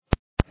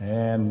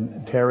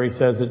And Terry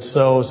says it's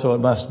so it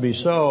must be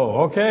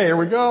so. Okay, here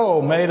we go.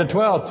 May the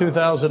 12th,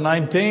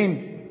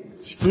 2019.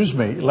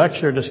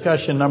 Lecture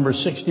discussion number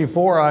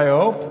 64, I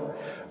hope,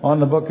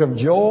 on the book of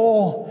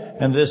Joel.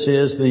 And this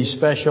is the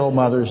special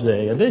Mother's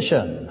Day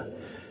edition.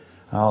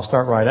 I'll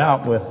start right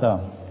out with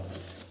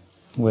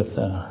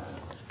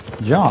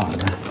John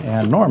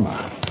and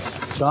Norma.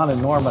 John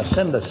and Norma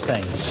send us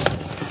things.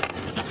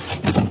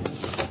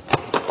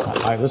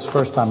 This is the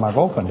first time I've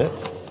opened it.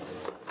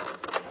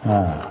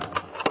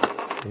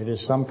 It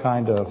is some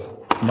kind of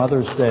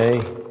Mother's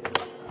Day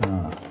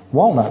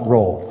walnut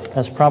roll.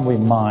 That's probably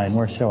mine.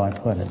 Where shall I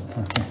put it?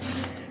 Okay.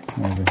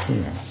 Over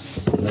here.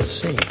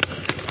 Let's see.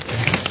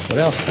 What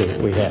else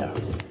do we have?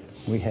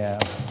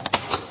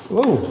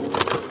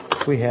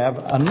 We have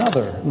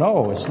another.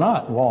 No, it's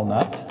not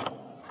walnut.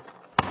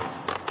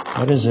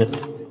 What is it?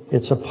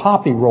 It's a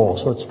poppy roll,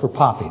 so it's for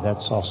Poppy.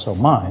 That's also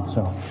mine.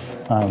 So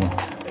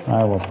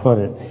I will put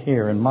it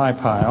here in my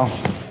pile.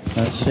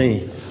 Let's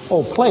see.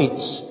 Oh,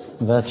 plates.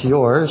 That's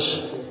yours.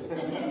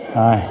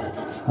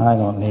 I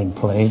don't need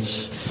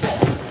plates.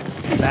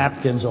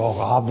 Napkins,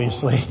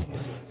 obviously.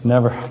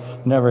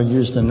 Never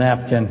used a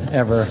napkin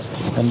ever.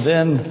 And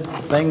then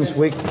things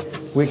we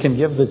can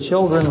give the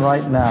children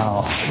right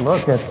now.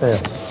 Look at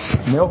this.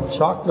 Milk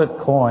chocolate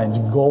coins,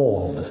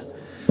 gold.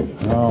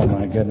 Oh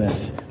my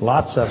goodness.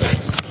 Lots of it.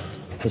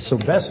 It's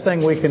the best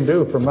thing we can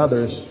do for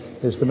mothers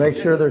is to make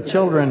sure their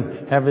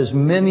children have as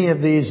many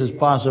of these as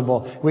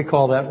possible. We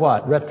call that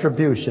what?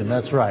 Retribution.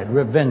 That's right.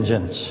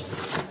 Revengeance.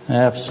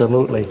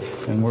 Absolutely.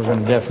 And we're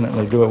going to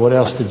definitely do it. What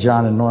else did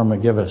John and Norma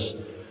give us?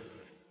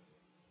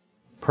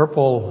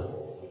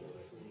 Purple.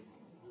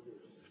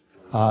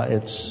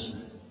 It's,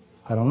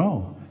 I don't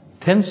know.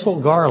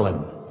 Tinsel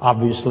garland.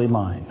 Obviously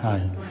mine.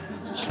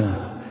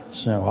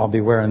 So I'll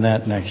be wearing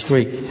that next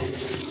week.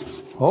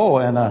 Oh,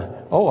 and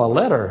a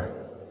letter.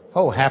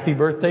 Oh, happy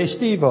birthday,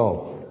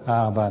 Steve-O.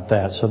 How about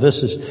that? So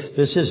this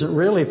isn't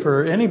really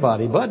for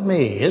anybody but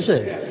me, is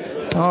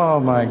it? Oh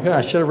my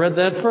gosh, should have read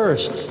that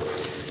first.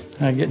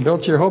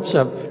 Built your hopes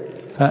up.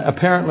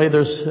 Apparently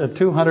there's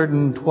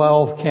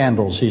 212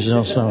 candles. He's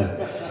also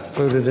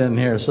included in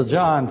here. So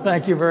John,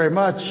 thank you very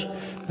much,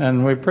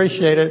 and we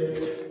appreciate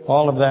it.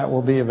 All of that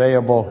will be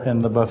available in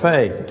the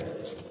buffet.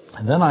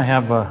 And then I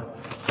have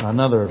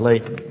another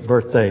late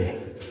birthday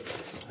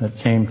that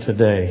came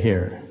today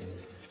here.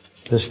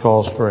 This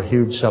calls for a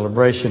huge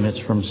celebration.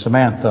 It's from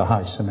Samantha.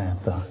 Hi,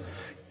 Samantha.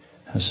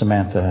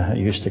 Samantha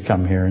used to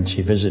come here, and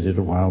she visited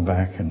a while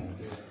back.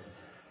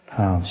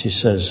 And she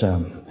says,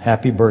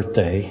 happy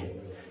birthday,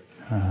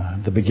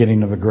 the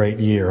beginning of a great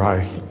year.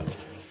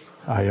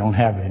 I don't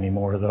have any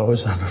more of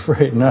those, I'm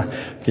afraid. No,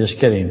 just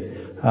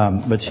kidding.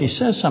 But she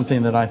says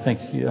something that I think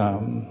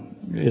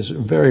is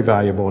very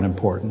valuable and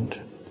important.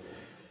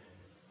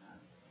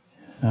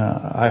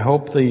 I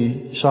hope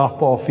the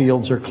softball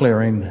fields are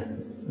clearing.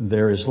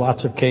 There is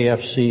lots of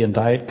KFC and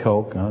Diet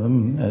Coke on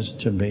them, as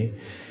it should be.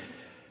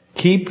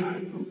 Keep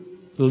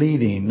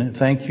leading.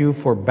 Thank you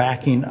for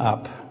backing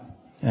up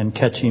and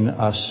catching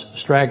us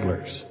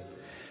stragglers.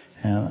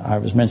 And I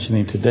was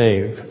mentioning to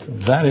Dave,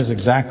 that is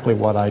exactly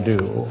what I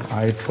do.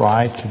 I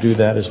try to do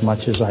that as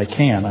much as I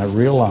can. I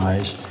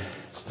realize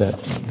that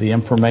the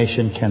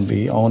information can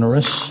be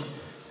onerous,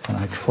 and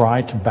I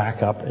try to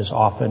back up as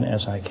often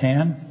as I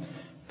can,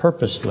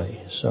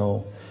 purposely.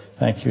 So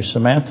thank you,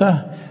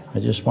 Samantha. I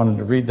just wanted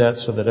to read that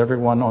so that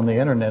everyone on the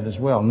internet as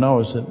well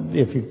knows that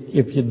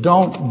if you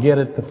don't get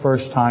it the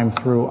first time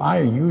through,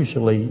 I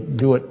usually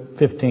do it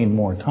 15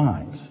 more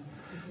times.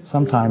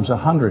 Sometimes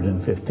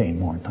 115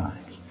 more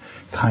times.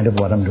 Kind of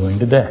what I'm doing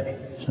today.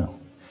 So,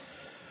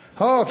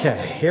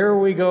 okay, here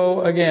we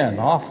go again.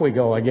 Off we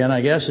go again,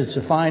 I guess. It's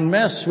a fine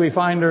mess we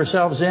find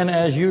ourselves in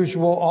as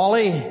usual,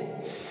 Ollie.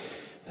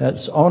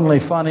 That's only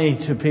funny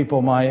to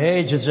people my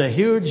age. It's a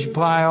huge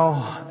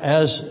pile,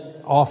 as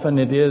often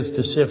it is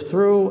to sift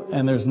through,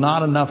 and there's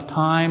not enough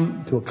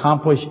time to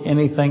accomplish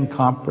anything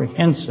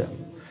comprehensive.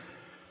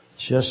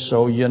 Just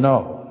so you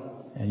know.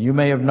 And you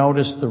may have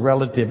noticed the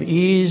relative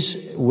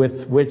ease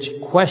with which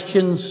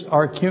questions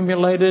are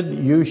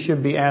accumulated. You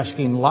should be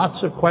asking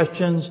lots of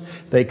questions.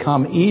 They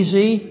come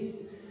easy.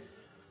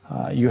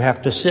 You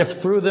have to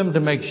sift through them to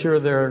make sure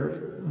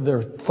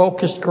they're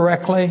focused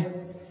correctly.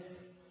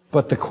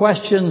 But the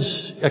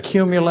questions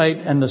accumulate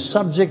and the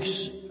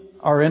subjects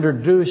are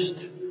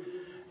introduced.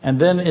 And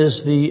then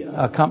is the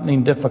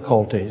accompanying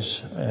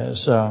difficulties,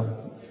 as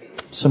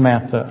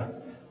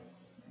Samantha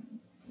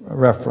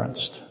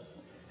referenced.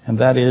 And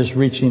that is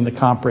reaching the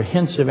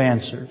comprehensive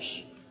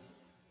answers.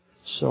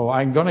 So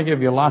I'm going to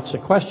give you lots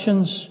of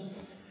questions,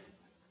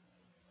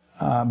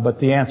 but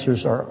the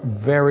answers are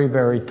very,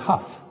 very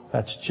tough.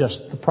 That's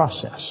just the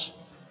process.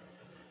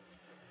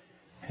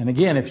 And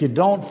again, if you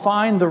don't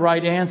find the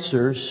right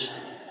answers,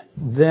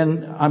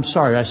 then, I'm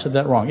sorry, I said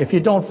that wrong. If you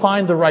don't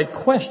find the right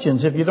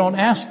questions, if you don't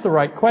ask the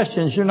right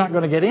questions, you're not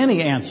going to get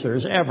any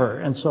answers ever.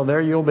 And so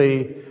there you'll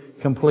be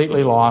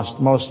completely lost,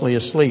 mostly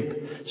asleep.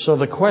 So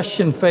the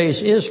question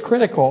phase is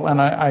critical,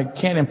 and I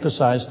can't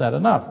emphasize that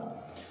enough.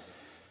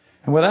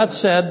 And with that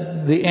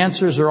said, the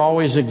answers are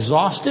always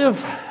exhaustive.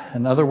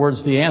 In other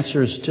words, the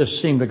answers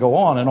just seem to go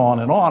on and on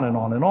and on and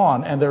on and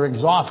on, and they're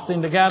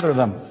exhausting to gather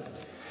them.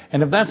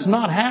 And if that's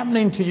not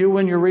happening to you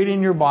when you're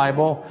reading your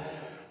Bible,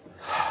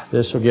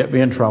 this will get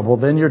me in trouble,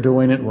 then you're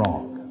doing it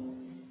wrong.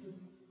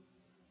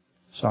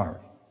 Sorry.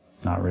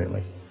 Not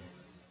really.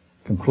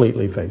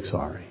 Completely fake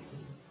sorry.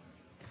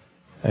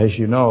 As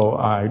you know,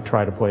 I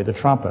try to play the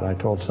trumpet. I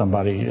told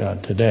somebody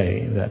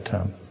today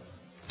that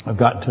I've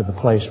gotten to the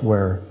place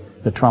where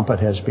the trumpet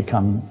has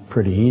become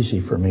pretty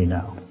easy for me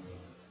now,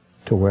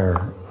 to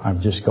where I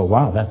just go,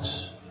 wow,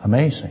 that's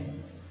amazing.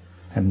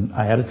 And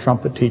I had a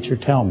trumpet teacher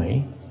tell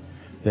me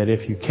that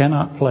if you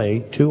cannot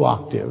play 2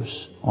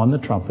 octaves on the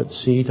trumpet,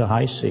 C to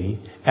high C,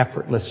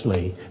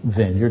 effortlessly,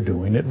 then you're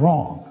doing it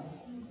wrong.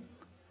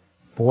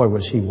 Boy,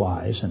 was he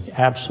wise and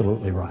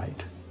absolutely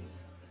right.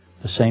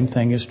 The same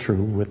thing is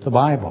true with the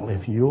Bible.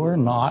 If you're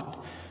not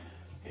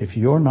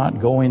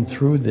going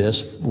through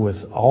this with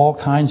all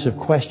kinds of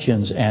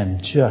questions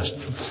and just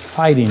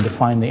fighting to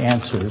find the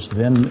answers,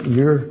 then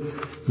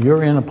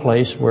you're in a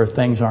place where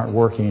things aren't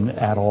working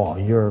at all.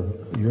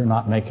 You're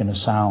not making a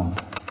sound.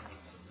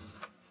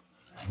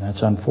 And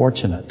that's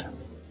unfortunate.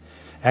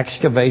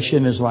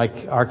 Excavation is like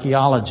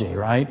archaeology,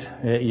 right?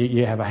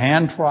 You have a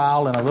hand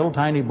trowel and a little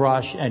tiny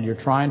brush, and you're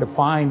trying to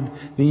find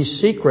these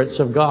secrets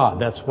of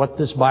God. That's what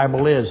this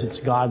Bible is. It's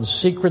God's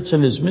secrets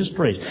and His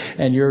mysteries.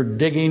 And you're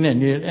digging,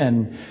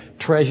 and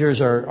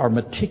treasures are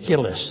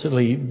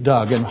meticulously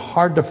dug and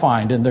hard to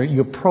find, and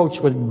you approach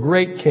with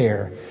great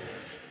care.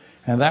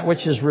 And that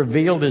which is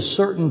revealed is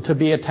certain to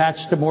be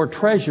attached to more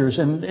treasures,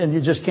 and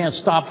you just can't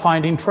stop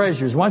finding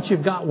treasures. Once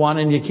you've got one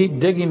and you keep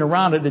digging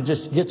around it, it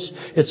just gets,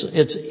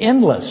 it's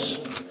endless.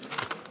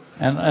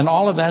 And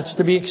all of that's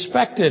to be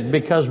expected,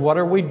 because what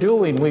are we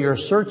doing? We are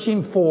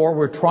searching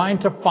we're trying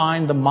to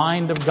find the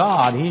mind of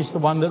God. He's the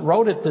one that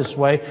wrote it this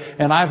way.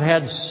 And I've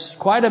had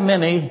quite a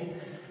many,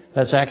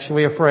 that's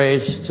actually a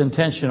phrase, it's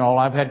intentional,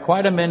 I've had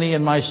quite a many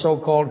in my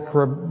so-called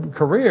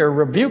career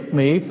rebuke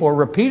me for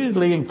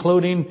repeatedly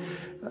including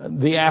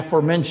the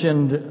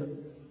aforementioned,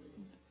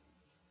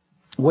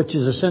 which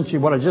is essentially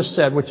what I just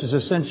said, which is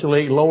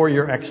essentially lower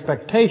your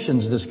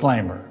expectations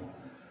disclaimer.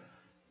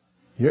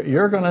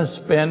 You're going to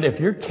spend,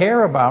 if you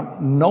care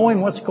about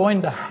knowing what's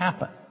going to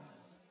happen,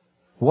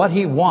 what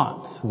He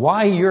wants,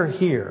 why you're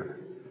here,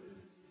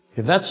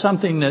 if that's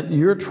something that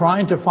you're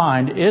trying to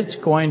find, it's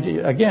going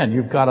to, again,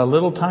 you've got a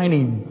little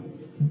tiny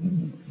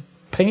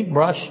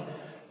paintbrush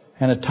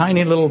and a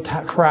tiny little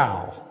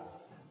trowel.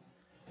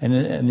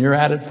 And you're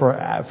at it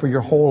for your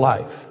whole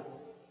life.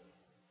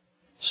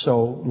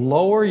 So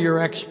lower your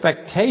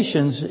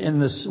expectations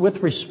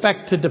with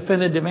respect to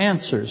definitive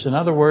answers. In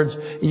other words,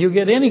 you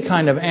get any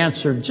kind of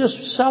answer,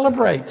 just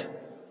celebrate.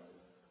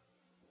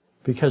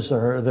 Because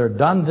they're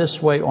done this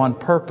way on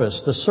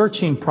purpose. The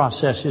searching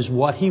process is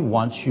what He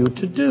wants you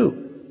to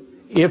do.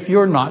 If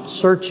you're not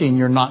searching,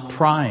 you're not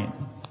trying.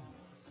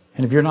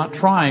 And if you're not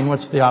trying,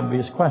 what's the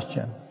obvious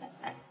question?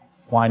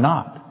 Why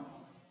not?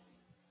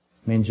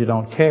 It means you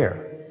don't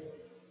care.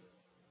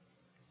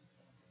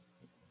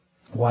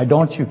 Why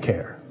don't you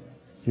care?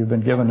 You've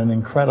been given an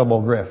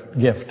incredible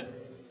gift.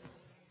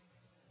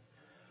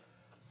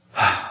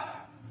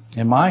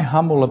 In my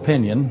humble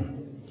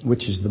opinion,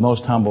 which is the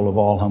most humble of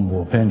all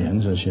humble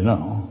opinions, as you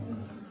know,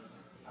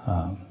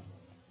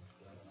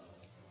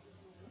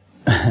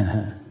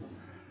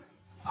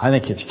 I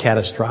think it's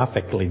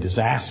catastrophically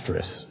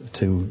disastrous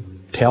to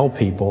tell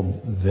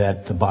people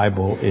that the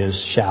Bible is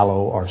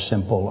shallow or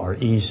simple or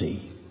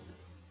easy.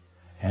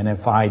 And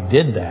if I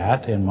did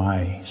that in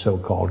my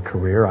so-called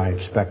career, I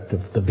expect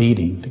the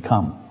beating to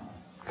come,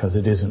 because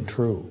it isn't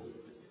true.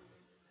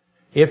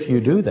 If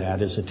you do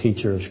that as a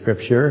teacher of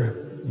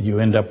Scripture, you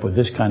end up with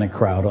this kind of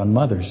crowd on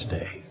Mother's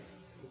Day.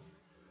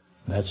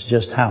 That's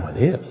just how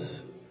it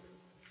is.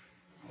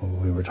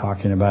 We were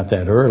talking about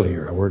that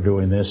earlier. We're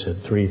doing this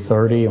at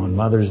 3:30 on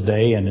Mother's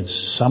Day, and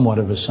it's somewhat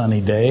of a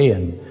sunny day,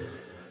 and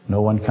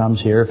no one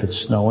comes here if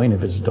it's snowing,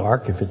 if it's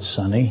dark, if it's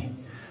sunny,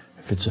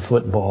 if it's a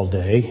football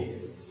day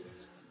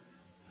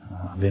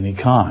of any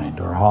kind,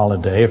 or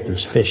holiday, if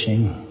there's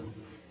fishing.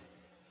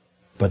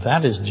 But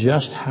that is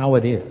just how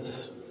it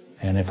is.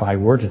 And if I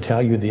were to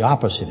tell you the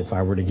opposite, if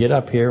I were to get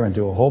up here and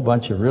do a whole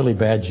bunch of really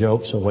bad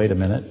jokes, so wait a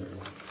minute.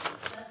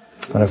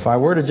 But if I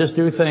were to just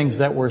do things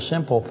that were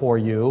simple for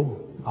you,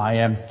 I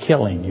am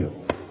killing you.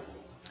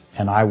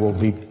 And I will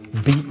be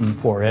beaten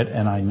for it,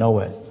 and I know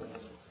it.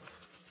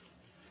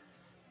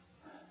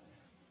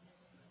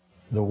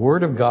 The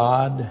Word of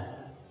God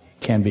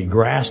can be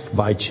grasped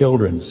by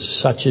children,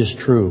 such is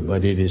true,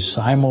 but it is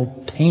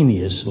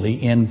simultaneously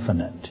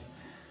infinite.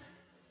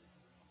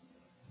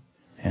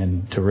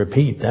 And to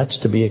repeat, that's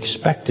to be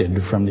expected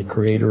from the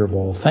Creator of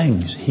all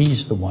things.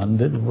 He's the one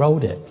that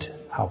wrote it.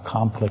 How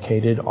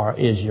complicated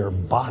is your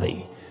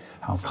body?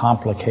 How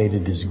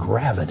complicated is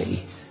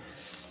gravity?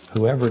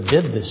 Whoever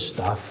did this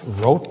stuff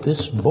wrote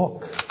this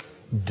book.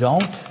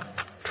 Don't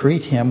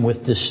treat Him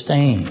with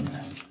disdain.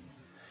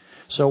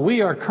 So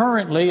we are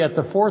currently at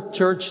the fourth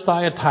church,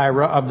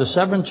 Thyatira, of the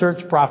seven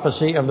church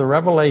prophecy of the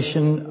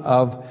revelation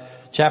of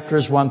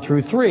chapters 1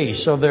 through 3.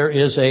 So there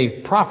is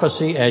a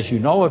prophecy, as you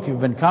know, if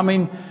you've been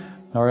coming,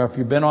 or if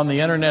you've been on the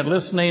internet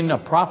listening, a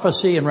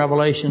prophecy in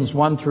Revelations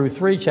 1 through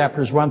 3,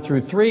 chapters 1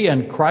 through 3,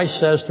 and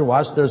Christ says to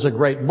us, there's a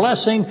great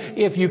blessing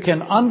if you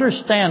can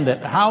understand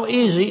it. How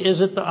easy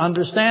is it to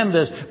understand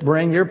this?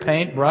 Bring your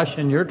paintbrush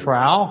and your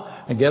trowel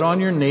and get on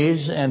your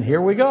knees, and here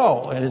we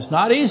go. And it's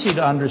not easy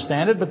to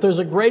understand it, but there's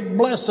a great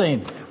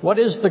blessing. What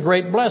is the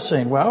great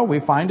blessing? Well, we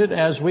find it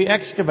as we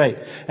excavate.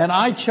 And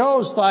I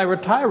chose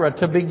Thyatira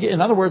to begin. In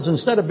other words,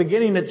 instead of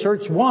beginning at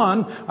church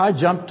 1, I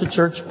jumped to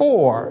church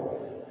 4.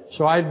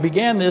 So I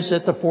began this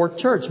at the 4th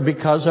church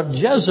because of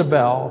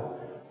Jezebel.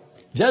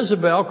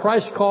 Jezebel,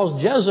 Christ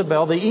calls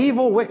Jezebel, the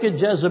evil, wicked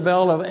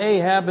Jezebel of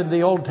Ahab in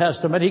the Old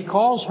Testament. He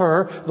calls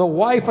her the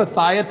wife of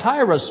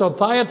Thyatira. So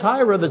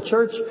Thyatira, the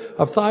church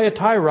of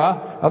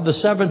Thyatira of the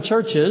 7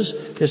 churches,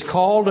 is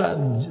called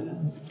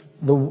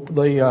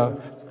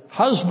the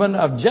husband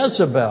of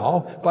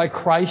Jezebel by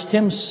Christ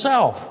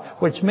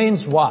himself, which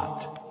means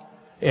what?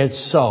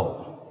 It's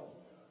so.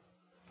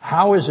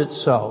 How is it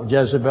so?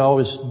 Jezebel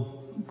is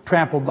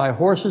trampled by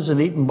horses and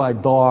eaten by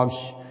dogs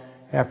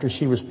after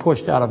she was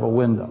pushed out of a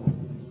window.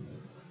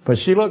 But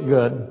she looked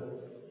good.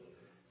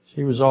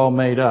 She was all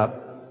made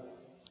up.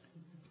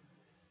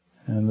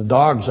 And the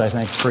dogs, I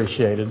think,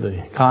 appreciated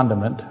the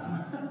condiment.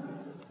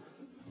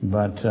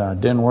 But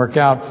didn't work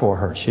out for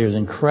her. She was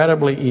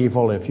incredibly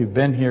evil. If you've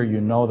been here, you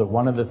know that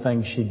one of the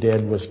things she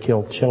did was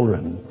kill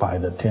children by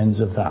the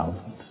tens of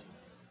thousands.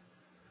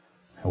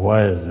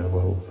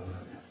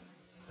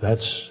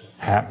 That's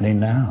happening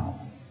now.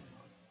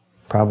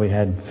 Probably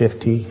had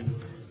 50.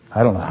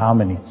 I don't know how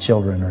many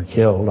children are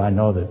killed. I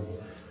know that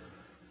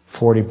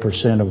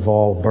 40% of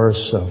all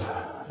births of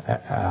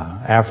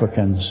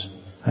African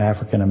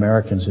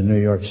Americans in New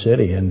York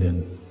City end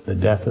in the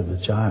death of the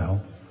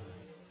child.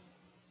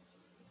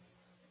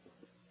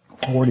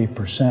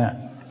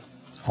 40%.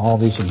 All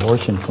these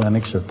abortion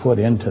clinics are put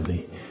into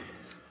the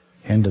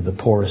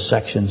poorest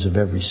sections of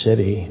every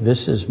city.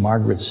 This is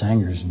Margaret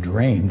Sanger's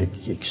dream,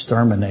 to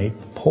exterminate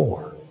the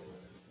poor.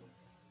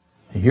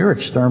 You're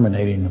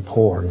exterminating the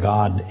poor.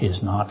 God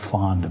is not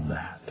fond of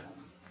that,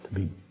 to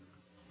be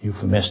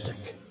euphemistic.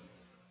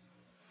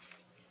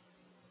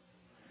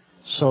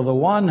 So the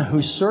one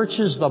who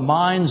searches the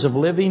minds of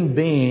living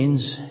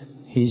beings,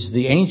 he's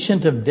the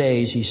Ancient of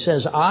Days. He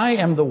says, I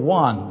am the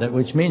one,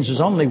 which means there's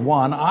only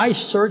one. I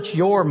search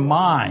your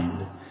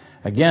mind.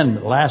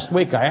 Again, last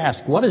week I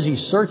asked, what is he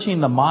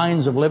searching the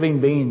minds of living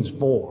beings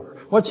for?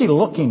 What's he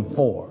looking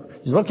for?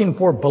 He's looking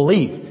for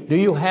belief. Do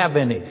you have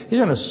any? He's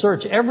going to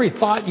search every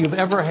thought you've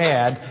ever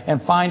had and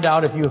find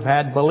out if you've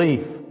had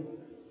belief.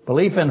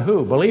 Belief in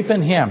who? Belief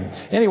in him.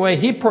 Anyway,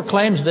 he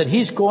proclaims that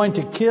he's going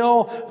to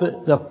kill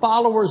the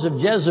followers of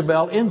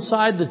Jezebel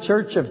inside the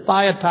church of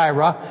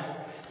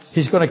Thyatira.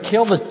 He's going to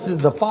kill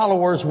the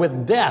followers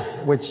with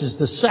death, which is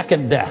the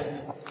second death.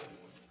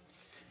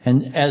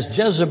 And as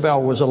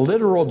Jezebel was a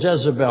literal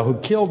Jezebel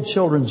who killed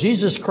children,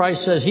 Jesus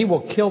Christ says he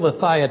will kill the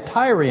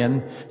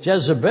Thyatirian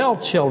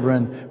Jezebel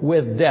children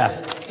with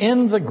death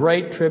in the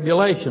Great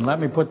Tribulation.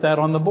 Let me put that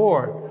on the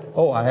board.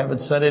 Oh, I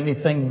haven't said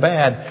anything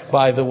bad,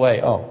 by the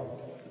way. Oh.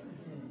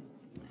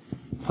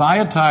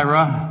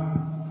 Thyatira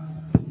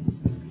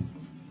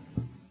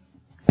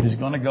is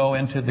going to go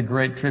into the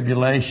Great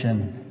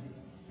Tribulation.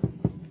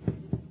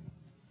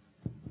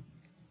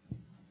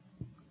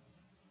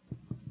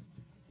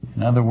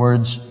 In other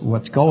words,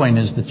 what's going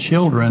is the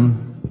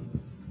children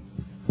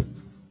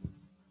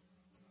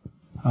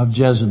of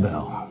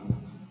Jezebel.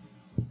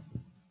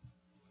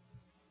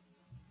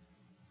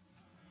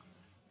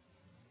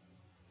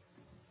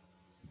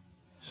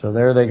 So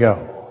there they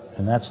go.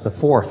 And that's the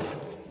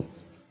 4th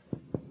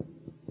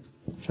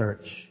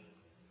church.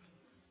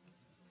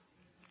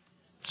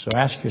 So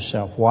ask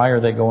yourself, why are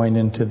they going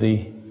into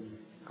the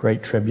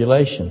Great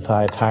Tribulation?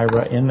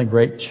 Thyatira in the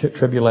Great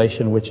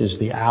Tribulation, which is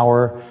the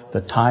hour,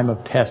 the time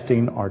of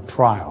testing or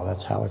trial.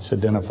 That's how it's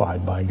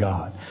identified by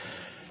God.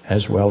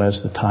 As well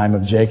as the time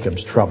of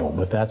Jacob's trouble.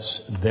 But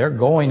they're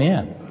going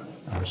in.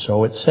 Or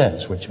so it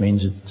says, which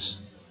means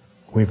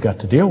we've got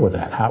to deal with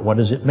that. What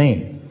does it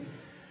mean?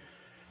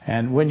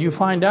 And when you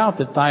find out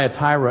that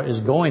Thyatira is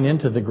going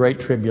into the Great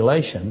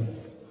Tribulation,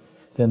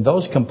 then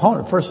those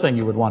components, first thing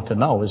you would want to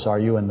know is, are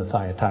you in the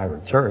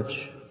Thyatira church?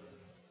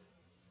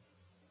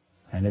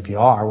 And if you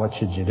are, what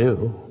should you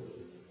do?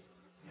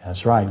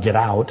 That's right, get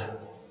out.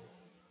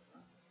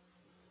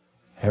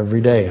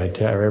 Every day,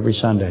 every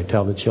Sunday, I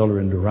tell the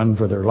children to run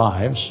for their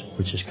lives,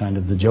 which is kind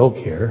of the joke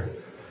here.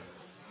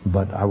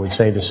 But I would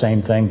say the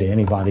same thing to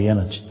anybody in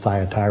a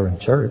Thyatiran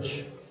church.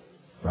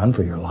 Run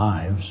for your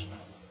lives.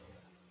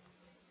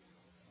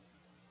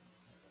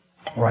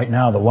 Right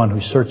now, the one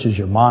who searches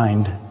your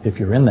mind, if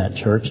you're in that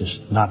church, is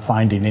not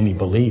finding any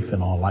belief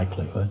in all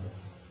likelihood.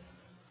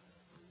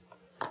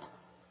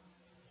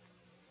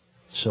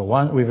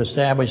 So we've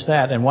established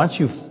that. And once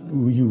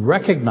you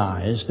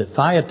recognize that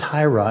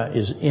Thyatira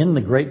is in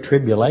the Great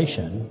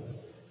Tribulation,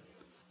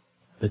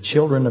 the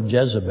children of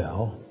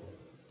Jezebel,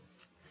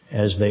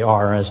 as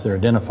they're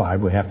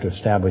identified, we have to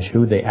establish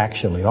who they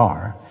actually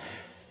are.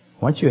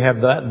 Once you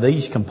have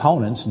these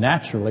components,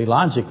 naturally,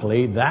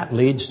 logically, that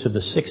leads to the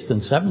 6th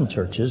and 7th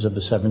churches of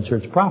the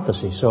 7-church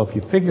prophecy. So if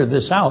you figure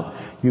this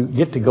out, you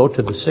get to go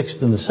to the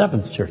 6th and the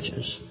 7th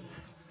churches.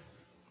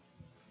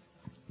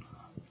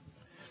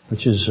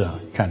 Which is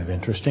kind of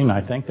interesting,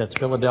 I think. That's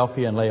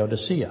Philadelphia and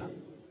Laodicea.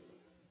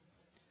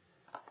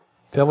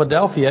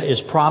 Philadelphia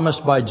is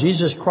promised by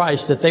Jesus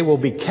Christ that they will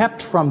be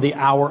kept from the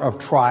hour of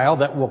trial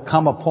that will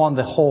come upon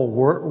the whole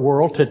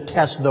world to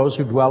test those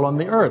who dwell on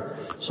the earth.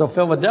 So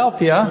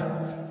Philadelphia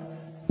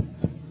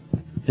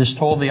is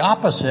told the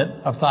opposite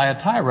of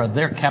Thyatira.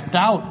 They're kept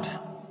out.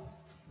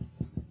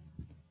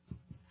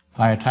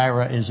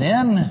 Thyatira is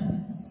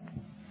in.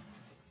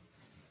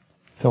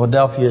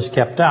 Philadelphia is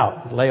kept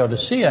out.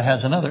 Laodicea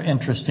has another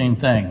interesting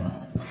thing.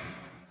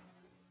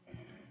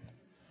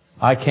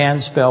 I can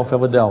spell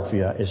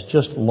Philadelphia. It's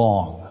just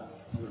long.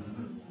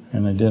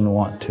 And I didn't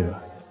want to.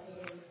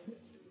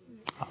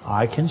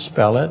 I can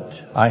spell it.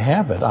 I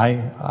have it.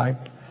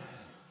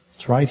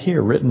 It's right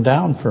here, written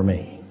down for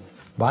me.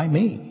 By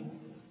me.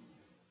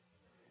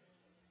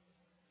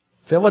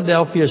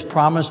 Philadelphia is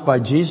promised by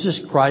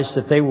Jesus Christ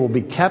that they will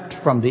be kept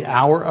from the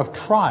hour of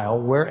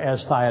trial,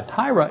 whereas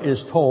Thyatira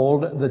is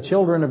told the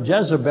children of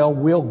Jezebel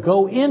will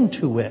go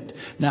into it.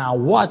 Now,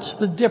 what's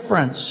the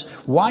difference?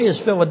 Why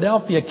is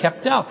Philadelphia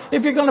kept out?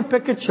 If you're going to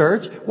pick a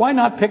church, why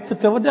not pick the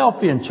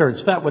Philadelphian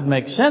church? That would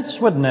make sense,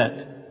 wouldn't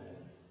it?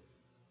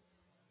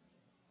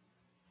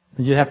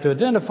 You'd have to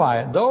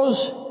identify it.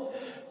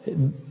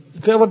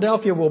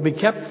 Philadelphia will be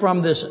kept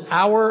from this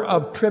hour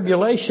of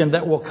tribulation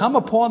that will come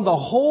upon the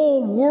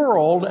whole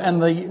world,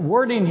 and the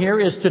wording here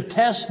is to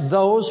test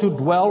those who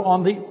dwell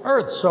on the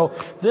earth. So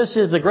this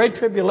is the Great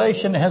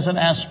Tribulation has an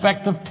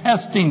aspect of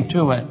testing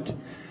to it.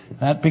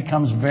 That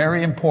becomes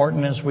very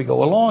important as we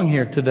go along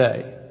here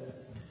today.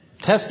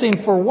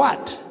 Testing for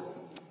what?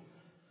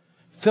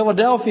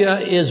 Philadelphia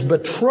is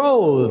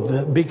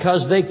betrothed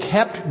because they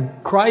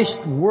kept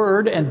Christ's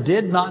word and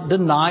did not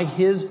deny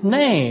His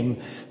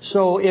name.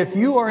 So if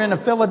you are in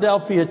a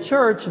Philadelphia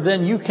church,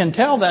 then you can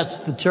tell that's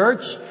the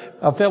church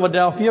of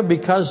Philadelphia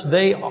because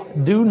they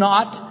do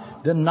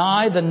not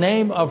deny the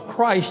name of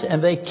Christ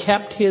and they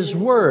kept His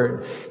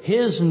word.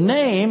 His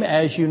name,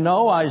 as you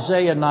know,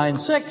 Isaiah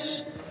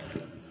 9:6,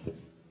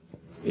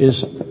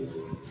 is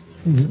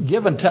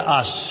given to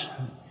us.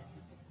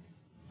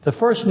 The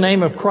first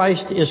name of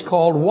Christ is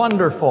called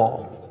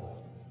Wonderful.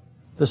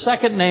 The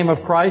second name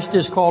of Christ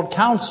is called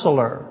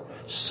Counselor.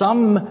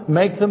 Some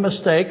make the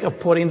mistake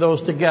of putting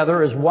those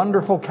together as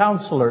Wonderful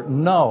Counselor.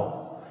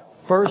 No.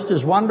 First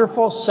is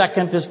Wonderful,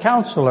 second is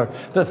Counselor.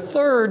 The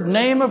third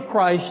name of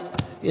Christ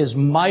is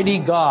Mighty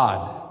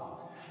God.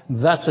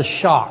 That's a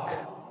shock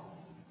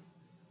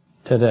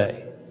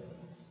today.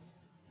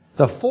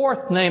 The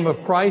fourth name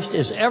of Christ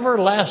is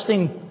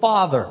Everlasting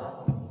Father.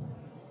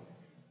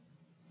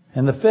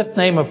 And the fifth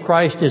name of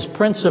Christ is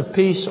Prince of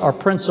Peace or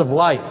Prince of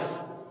Life.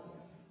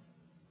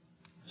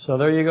 So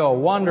there you go.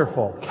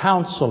 Wonderful,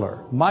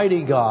 Counselor,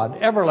 Mighty God,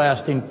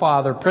 Everlasting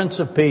Father, Prince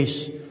of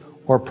Peace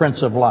or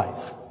Prince of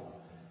Life.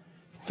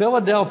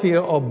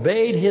 Philadelphia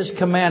obeyed His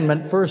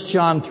commandment, 1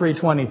 John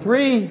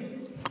 3:23.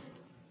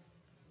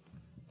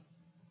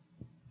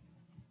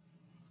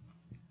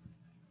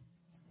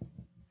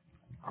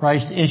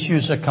 Christ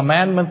issues a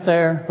commandment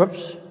there.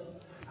 Whoops.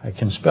 I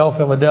can spell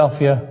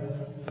Philadelphia,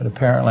 but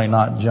apparently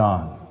not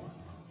John.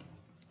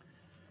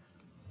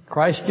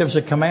 Christ gives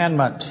a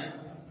commandment,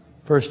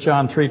 1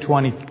 John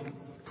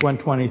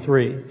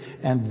 3:23.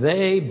 And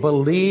they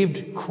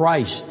believed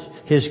Christ,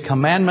 His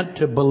commandment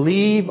to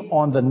believe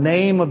on the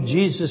name of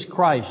Jesus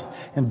Christ.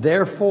 And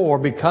therefore,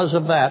 because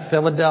of that,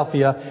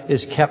 Philadelphia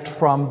is kept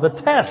from the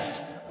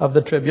test of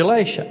the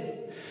tribulation.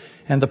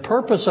 And the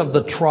purpose of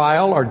the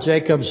trial or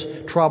Jacob's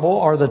trouble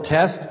or the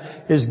test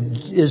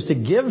is to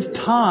give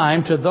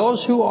time to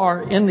those who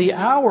are in the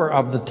hour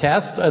of the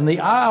test and the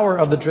hour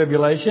of the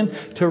tribulation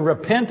to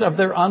repent of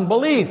their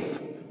unbelief.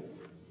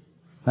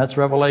 That's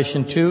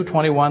Revelation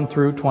 2:21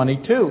 through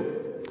 22.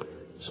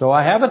 So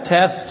I have a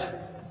test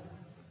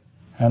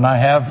and I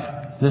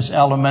have this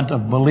element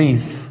of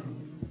belief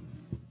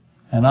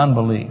and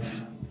unbelief.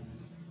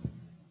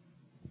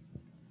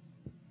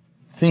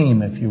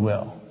 Theme, if you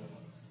will.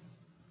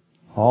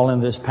 All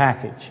in this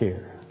package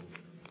here.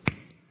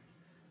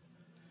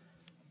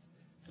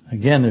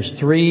 Again, there's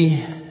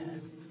three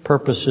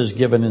purposes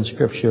given in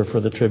Scripture for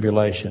the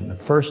tribulation. The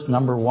first,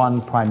 number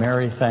one,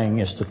 primary thing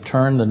is to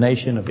turn the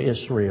nation of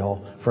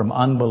Israel from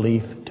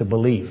unbelief to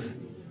belief.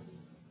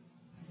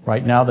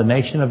 Right now, the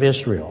nation of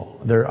Israel,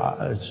 there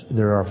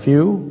are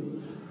few.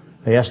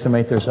 They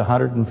estimate there's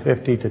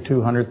 150 to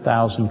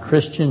 200,000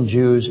 Christian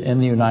Jews in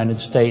the United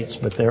States,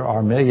 but there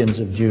are millions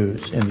of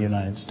Jews in the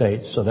United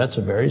States, so that's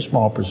a very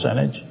small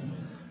percentage.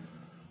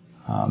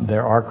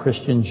 There are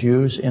Christian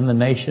Jews in the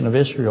nation of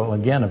Israel,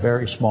 again, a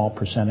very small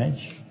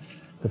percentage.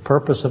 The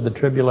purpose of the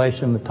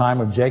tribulation, the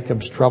time of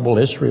Jacob's trouble,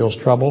 Israel's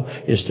trouble,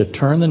 is to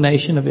turn the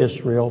nation of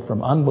Israel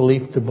from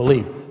unbelief to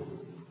belief.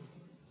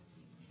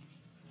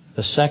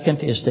 The second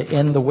is to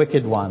end the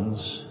wicked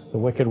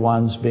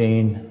ones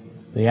being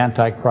the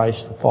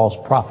Antichrist, the false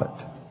prophet.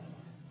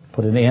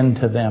 put an end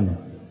to them,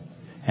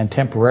 and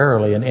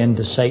temporarily an end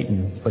to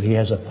Satan, but he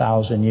has a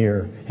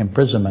 1,000-year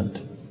imprisonment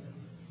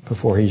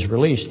before he's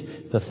released.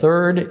 The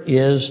third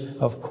is,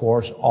 of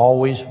course,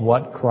 always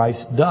what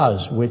Christ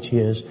does, which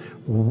is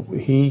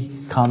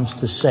he comes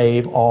to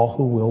save all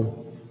who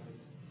will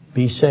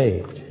be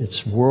saved.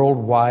 It's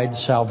worldwide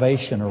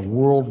salvation or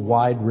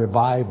worldwide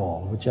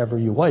revival, whichever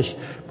you wish.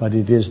 But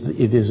it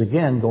is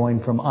again going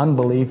from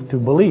unbelief to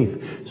belief.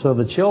 So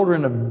the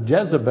children of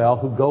Jezebel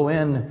who go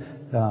in,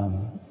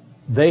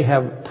 they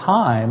have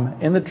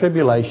time in the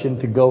tribulation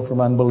to go from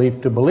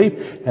unbelief to belief,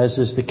 as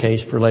is the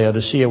case for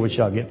Laodicea, which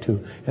I'll get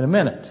to in a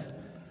minute.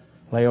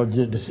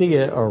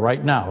 Laodicea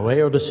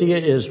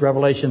is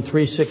Revelation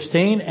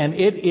 3:16, and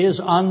it is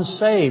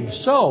unsaved.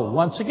 So,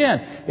 once again,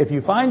 if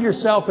you find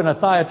yourself in a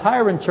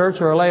Thyatiran church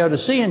or a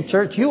Laodicean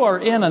church, you are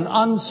in an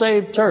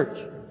unsaved church.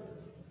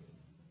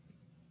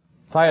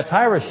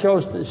 Thyatira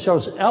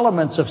shows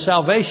elements of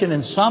salvation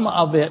in some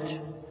of it.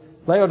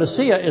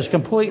 Laodicea is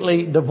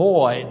completely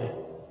devoid.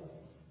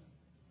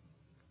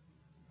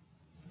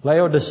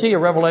 Laodicea,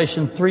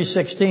 Revelation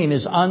 3:16,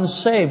 is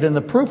unsaved. And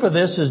the proof of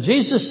this is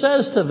Jesus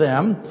says to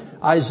them,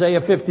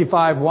 Isaiah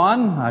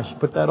 55:1. I should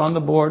put that on the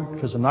board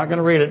because I'm not going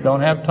to read it. Don't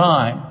have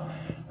time.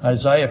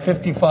 Isaiah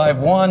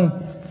 55:1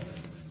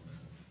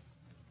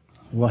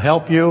 will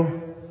help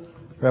you.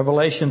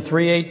 Revelation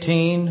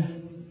 3:18.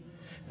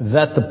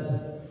 That the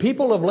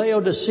people of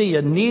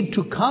Laodicea need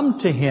to come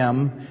to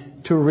him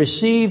to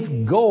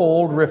receive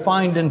gold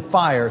refined in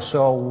fire.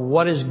 So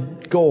what is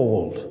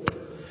gold?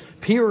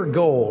 Pure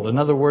gold. In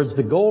other words,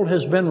 the gold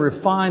has been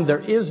refined. There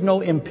is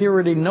no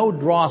impurity, no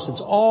dross. It's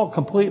all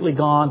completely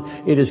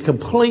gone. It is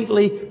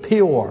completely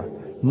pure.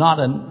 Not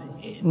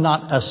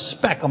a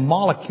speck, a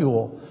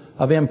molecule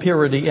of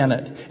impurity in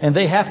it. And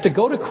they have to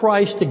go to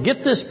Christ to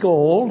get this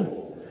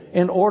gold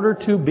in order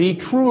to be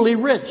truly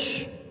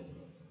rich.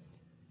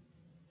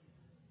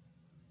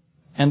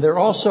 And they're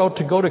also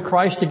to go to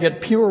Christ to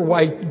get pure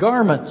white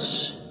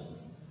garments.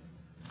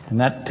 And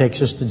that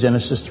takes us to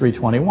Genesis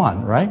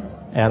 3:21, right?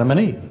 Adam and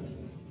Eve.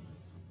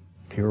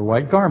 Pure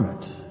white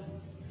garments.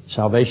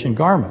 Salvation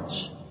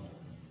garments.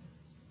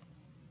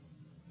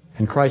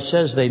 And Christ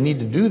says they need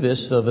to do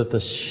this so that the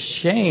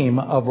shame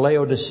of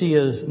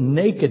Laodicea's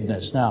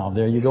nakedness. Now,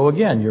 there you go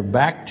again. You're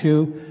back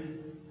to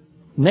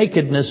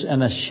nakedness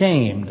and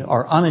ashamed,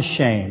 or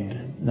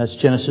unashamed. That's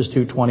Genesis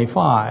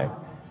 2:25.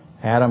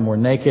 Adam were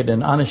naked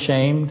and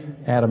unashamed,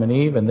 Adam and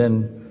Eve. And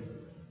then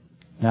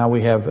now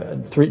we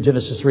have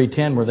Genesis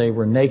 3:10 where they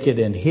were naked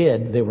and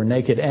hid. They were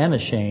naked and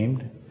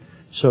ashamed.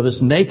 So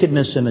this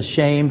nakedness and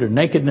ashamed, or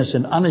nakedness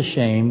and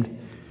unashamed,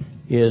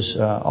 is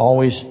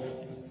always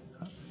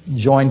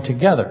joined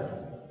together.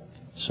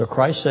 So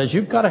Christ says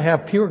you've got to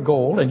have pure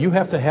gold and you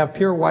have to have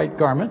pure white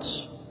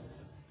garments.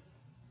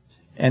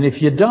 And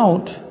if you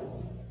don't,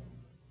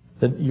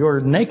 that your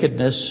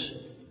nakedness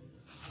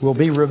will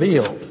be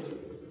revealed,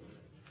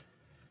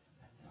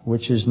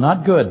 which is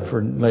not good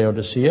for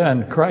Laodicea.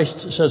 And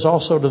Christ says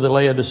also to the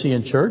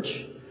Laodicean church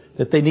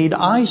that they need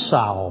eye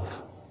salve,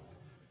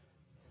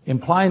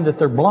 implying that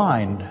they're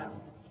blind.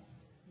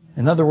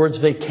 In other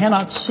words, they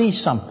cannot see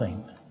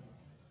something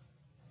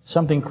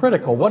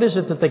critical. What is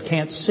it that they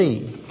can't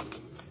see?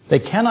 They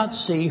cannot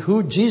see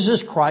who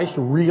Jesus Christ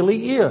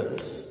really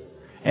is.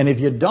 And if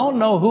you don't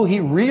know who He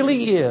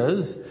really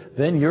is,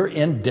 then you're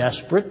in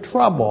desperate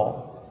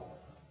trouble.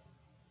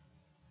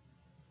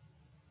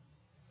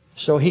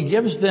 So He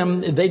gives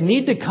them, they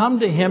need to come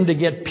to Him to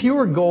get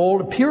pure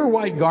gold, pure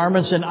white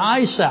garments, and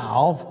eye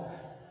salve,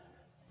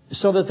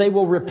 so that they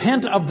will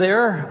repent of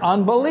their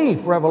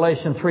unbelief,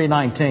 Revelation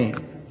 3:19.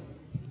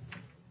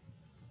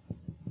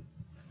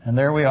 And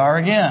there we are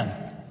again.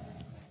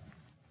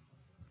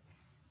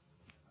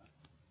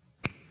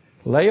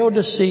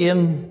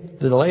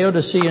 The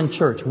Laodicean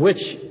church,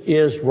 which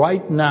is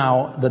right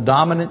now the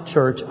dominant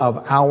church of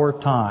our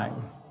time.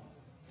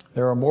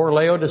 There are more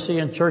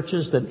Laodicean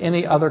churches than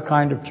any other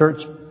kind of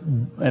church,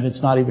 and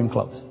it's not even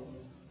close.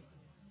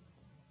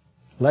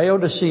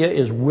 Laodicea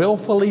is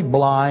willfully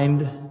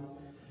blind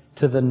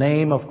to the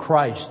name of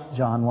Christ,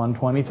 John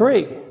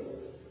 1:23.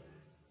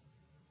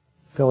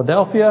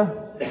 Philadelphia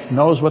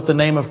knows what the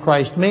name of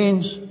Christ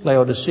means.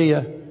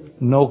 Laodicea,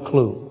 no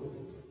clue.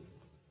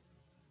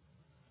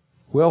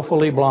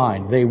 Willfully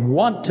blind. They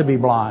want to be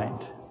blind.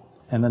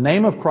 And the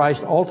name of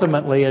Christ,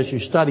 ultimately, as you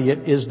study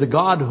it, is the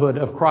godhood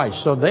of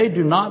Christ. So they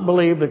do not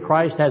believe that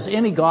Christ has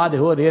any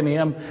godhood in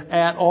Him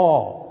at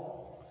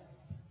all.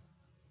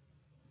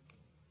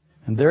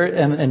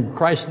 And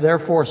Christ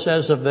therefore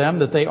says of them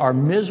that they are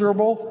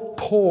miserable,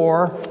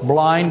 poor,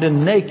 blind,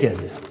 and naked.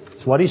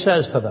 That's what He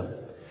says to them.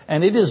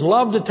 And it is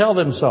love to tell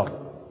them so,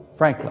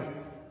 frankly.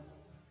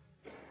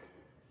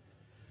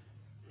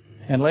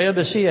 And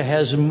Laodicea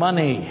has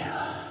money.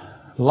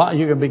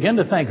 You can begin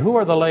to think, who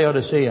are the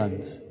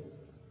Laodiceans?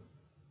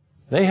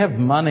 They have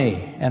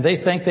money, and they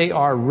think they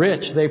are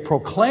rich. They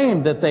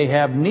proclaim that they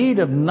have need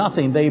of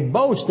nothing. They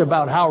boast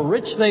about how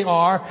rich they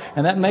are,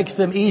 and that makes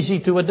them easy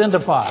to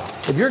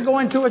identify. If you're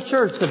going to a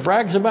church that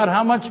brags about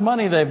how much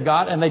money they've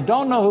got, and they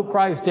don't know who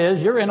Christ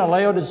is, you're in a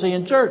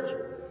Laodicean church.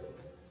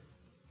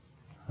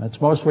 That's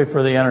mostly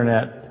for the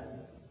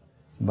internet,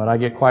 but I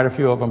get quite a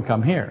few of them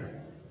come here.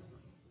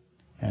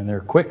 And they're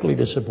quickly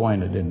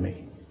disappointed in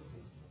me.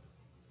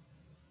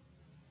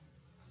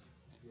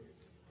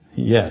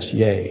 Yes,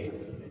 yay.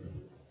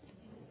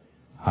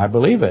 I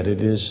believe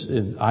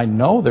it. I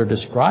know they're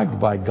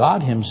described by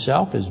God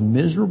Himself as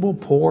miserable,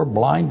 poor,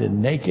 blind,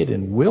 and naked,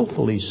 and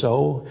willfully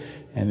so.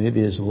 And it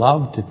is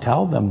love to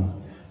tell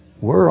them,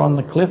 we're on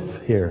the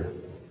cliff here.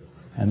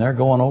 And they're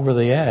going over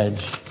the edge.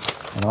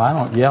 And if I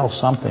don't yell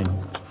something,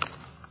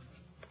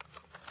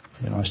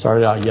 I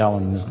started out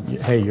yelling,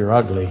 hey, you're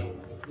ugly.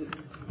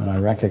 And I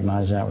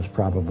recognized that was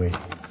probably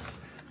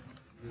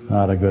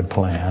not a good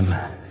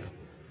plan.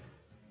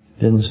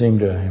 Didn't seem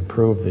to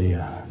improve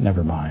the,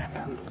 never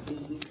mind.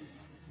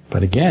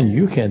 But again,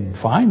 you can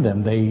find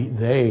them.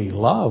 They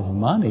love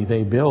money.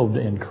 They build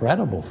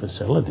incredible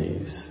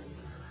facilities.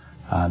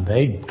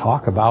 They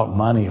talk about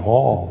money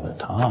all the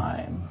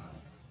time.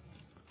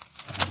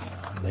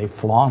 They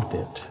flaunt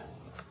it.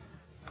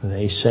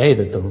 They say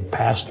that the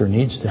pastor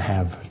needs to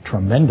have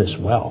tremendous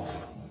wealth.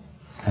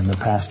 And the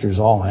pastors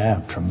all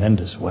have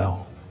tremendous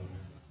wealth.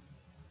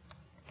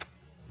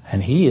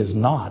 And he is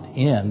not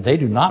in. They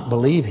do not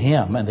believe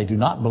him, and they do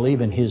not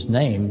believe in his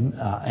name.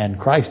 And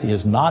Christ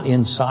is not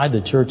inside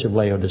the church of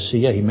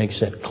Laodicea. He makes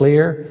that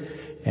clear.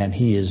 And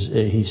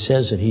he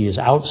says that he is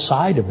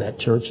outside of that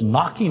church,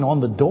 knocking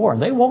on the door.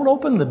 And they won't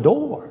open the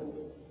door.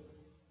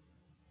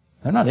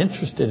 They're not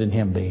interested in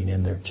him being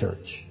in their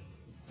church.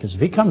 Because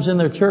if he comes in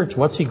their church,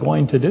 what's he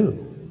going to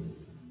do?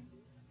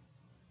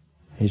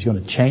 He's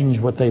going to change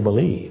what they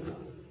believe.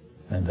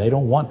 And they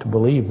don't want to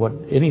believe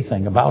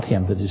anything about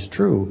him that is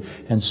true.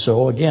 And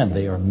so again,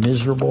 they are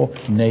miserable,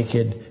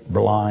 naked,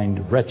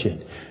 blind,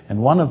 wretched.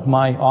 And one of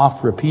my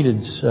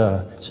oft-repeated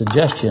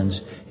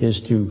suggestions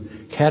is to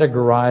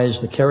categorize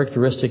the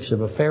characteristics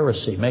of a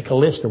Pharisee. Make a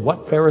list of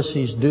what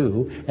Pharisees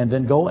do, and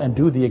then go and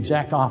do the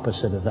exact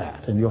opposite of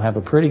that. And you'll have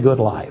a pretty good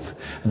life.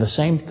 And the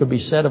same could be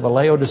said of a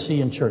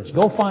Laodicean church.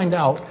 Go find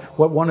out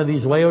what one of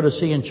these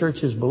Laodicean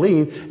churches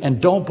believe,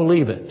 and don't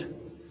believe it.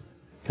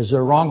 Because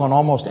they're wrong on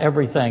almost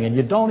everything, and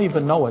you don't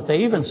even know it. They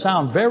even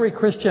sound very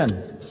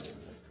Christian.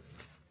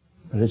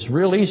 But it's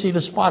real easy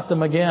to spot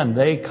them again.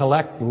 They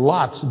collect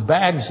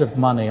bags of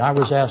money. I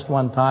was asked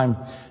one time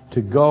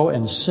to go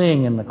and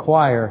sing in the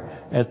choir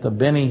at the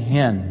Benny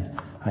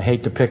Hinn. I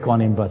hate to pick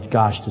on him, but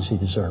gosh, does he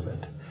deserve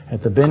it.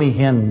 At the Benny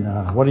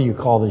Hinn, what do you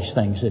call these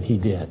things that he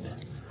did?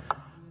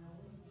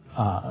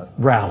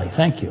 Rally.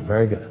 Thank you.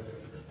 Very good.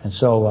 And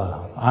so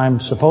I'm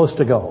supposed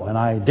to go. And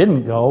I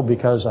didn't go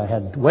because I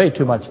had way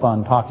too much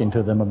fun talking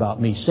to them about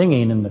me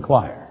singing in the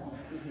choir,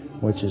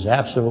 which is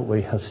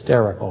absolutely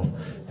hysterical.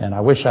 And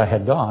I wish I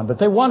had gone. But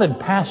they wanted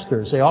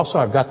pastors.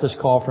 I've got this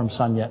call from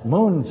Sun Yat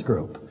Moon's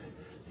group,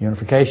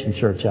 Unification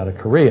Church out of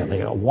Korea.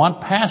 They want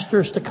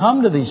pastors to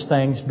come to these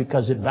things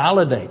because it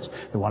validates.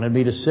 They wanted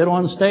me to sit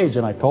on stage.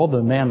 And I told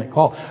the man that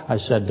called, I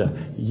said,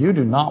 you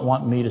do not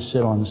want me to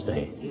sit on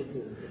stage.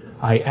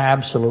 I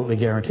absolutely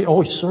guarantee.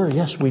 Oh, sir,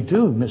 yes, we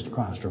do, Mr.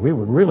 Chronister. We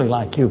would really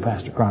like you,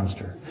 Pastor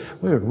Chronister.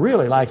 We would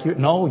really like you.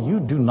 No, you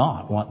do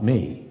not want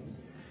me.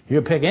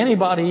 You pick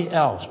anybody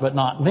else, but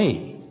not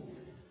me.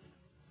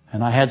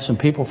 And I had some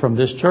people from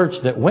this church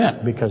that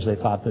went because they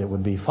thought that it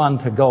would be fun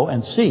to go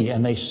and see.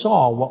 And they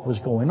saw what was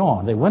going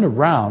on. They went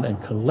around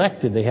and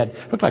collected. They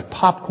looked like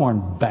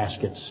popcorn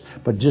baskets,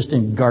 but just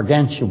in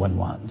gargantuan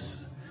ones.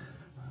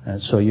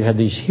 And so you had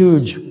these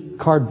huge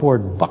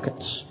cardboard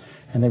buckets.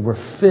 And they were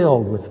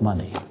filled with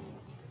money.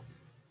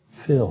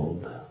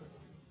 Filled.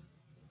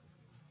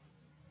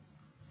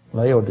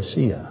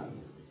 Laodicea.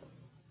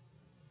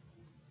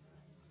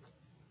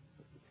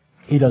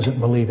 He doesn't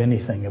believe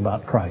anything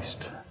about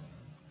Christ.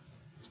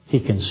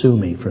 He can sue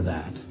me for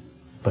that.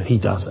 But he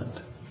doesn't.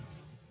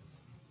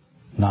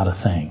 Not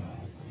a thing.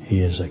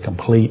 He is a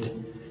complete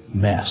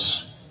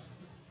mess.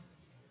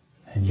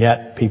 And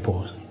yet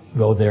people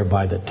go there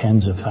by the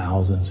tens of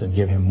thousands and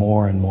give him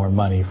more and more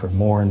money for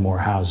more and more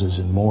houses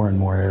and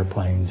more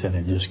airplanes, and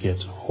it just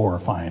gets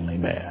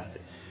horrifyingly bad.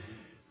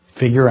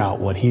 Figure out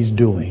what he's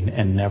doing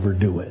and never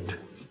do it.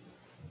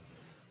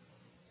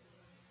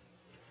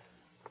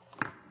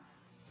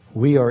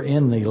 We are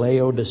in the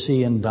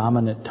Laodicean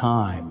dominant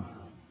time,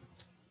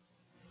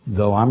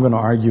 though I'm going to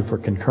argue for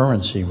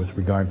concurrency with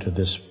regard to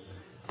this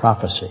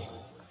prophecy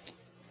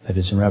that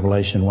is in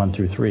Revelation 1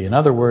 through 3. In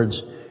other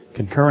words,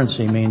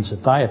 concurrency means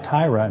that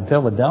Thyatira and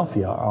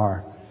Philadelphia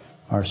are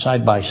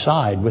side by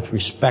side with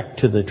respect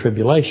to the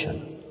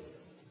tribulation.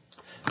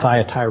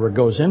 Thyatira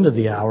goes into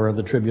the hour of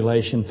the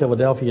tribulation.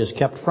 Philadelphia is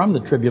kept from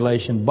the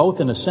tribulation. Both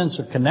in a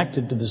sense are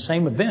connected to the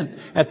same event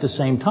at the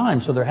same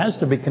time. So there has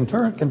to be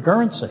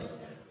concurrency.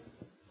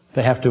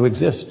 They have to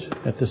exist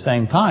at the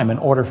same time in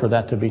order for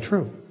that to be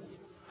true.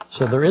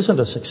 So there isn't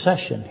a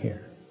succession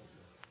here.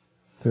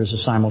 There's a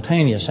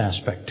simultaneous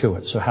aspect to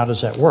it. So how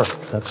does that work?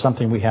 That's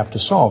something we have to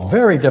solve.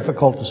 Very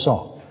difficult to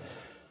solve.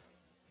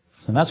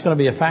 And that's going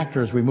to be a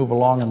factor as we move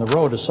along in the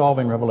road to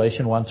solving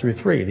Revelation 1 through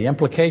 3. The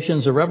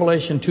implications of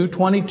Revelation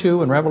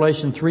 2:22 and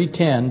Revelation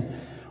 3:10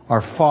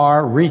 are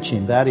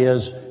far-reaching. That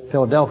is,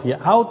 Philadelphia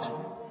out,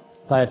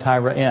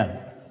 Thyatira in?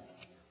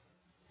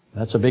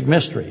 That's a big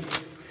mystery.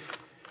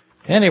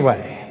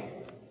 Anyway,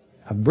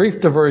 a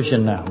brief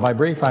diversion now. By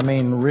brief, I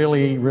mean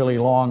really, really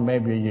long,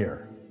 maybe a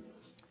year.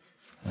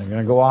 I'm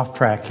going to go off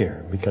track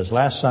here because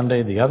last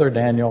Sunday the other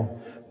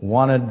Daniel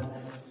wanted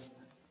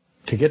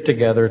to get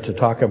together to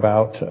talk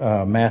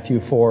about Matthew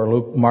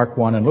 4, Mark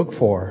 1, and Luke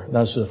 4.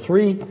 Those are the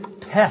 3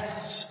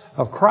 tests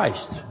of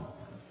Christ,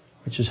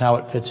 which is how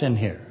it fits in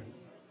here.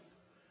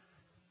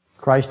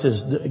 Christ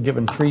is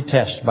given 3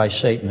 tests by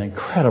Satan,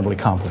 incredibly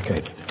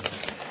complicated.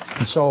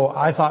 And so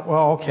I thought,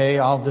 well, okay,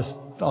 I'll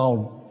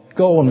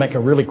go and make a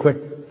really quick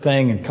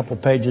thing in a couple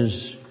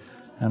pages,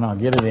 and I'll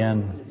get it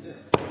in.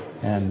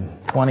 And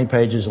 20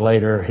 pages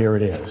later, here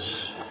it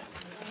is.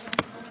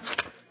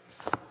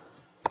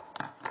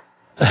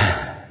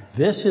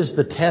 This is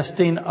the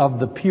testing of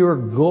the pure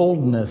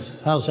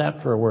goldness. How's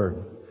that for a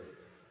word?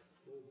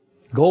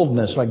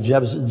 Goldness, like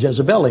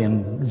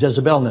Jezebelness.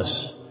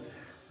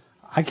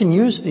 I can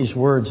use these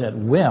words at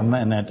whim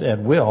and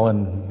at will,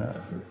 and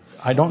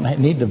I don't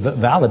need to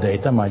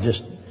validate them. I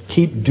just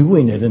keep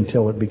doing it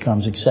until it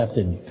becomes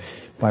accepted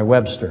by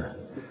Webster.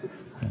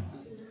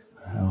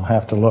 I'll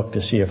have to look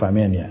to see if I'm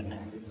in yet.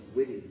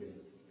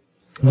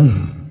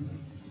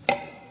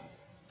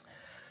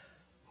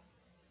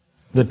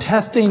 The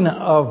testing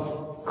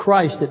of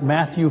Christ at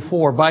Matthew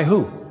 4 by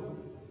who?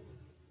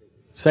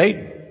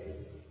 Satan.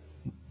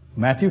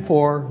 Matthew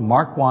 4,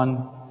 Mark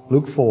 1,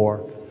 Luke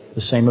 4,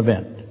 the same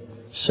event.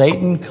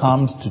 Satan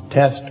comes to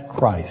test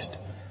Christ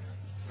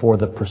for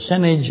the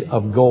percentage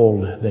of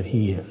gold that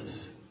he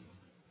is.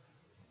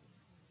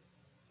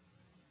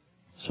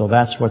 So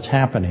that's what's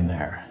happening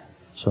there.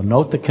 So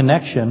note the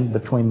connection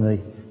between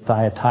the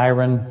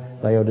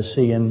Thyatiran,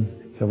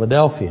 Laodicean,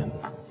 Philadelphian,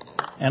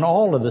 and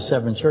all of the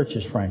 7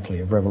 churches, frankly,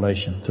 of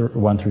Revelation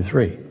 1 through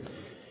 3.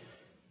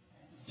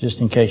 Just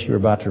in case you're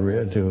about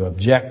to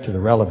object to the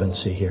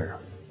relevancy here.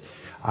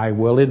 I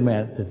will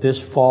admit that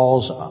this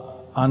falls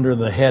under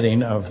the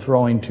heading of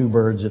throwing 2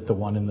 birds at the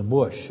one in the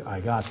bush. I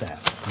got that,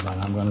 but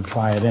I'm going to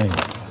try it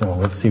anyway. So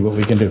let's see what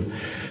we can do.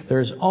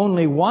 There's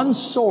only one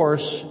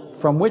source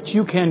from which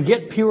you can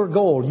get pure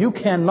gold. You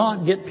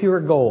cannot get pure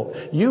gold.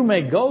 You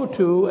may go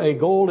to a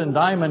gold and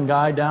diamond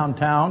guy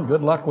downtown,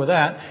 good luck with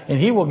that, and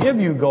he will give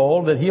you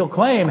gold that he'll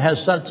claim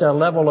has such a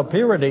level of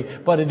purity,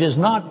 but it is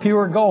not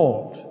pure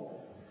gold.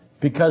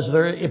 Because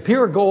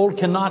pure gold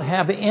cannot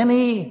have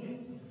any,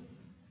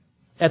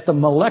 at the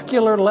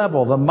molecular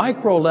level, the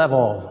micro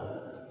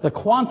level, the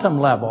quantum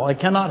level, it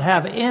cannot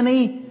have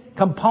any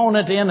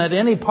component in it,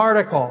 any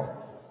particle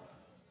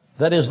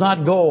that is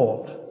not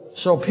gold.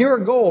 So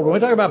pure gold, when we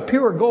talk about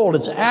pure gold,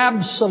 it's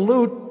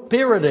absolute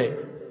purity.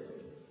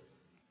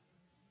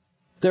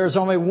 There's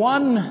only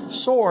one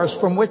source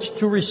from which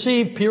to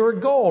receive pure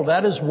gold.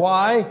 That is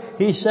why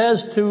he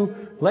says to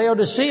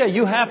Laodicea,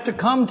 you have to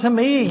come to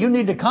me. You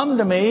need to come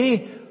to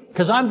me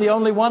because I'm the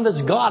only one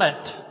that's got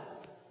it.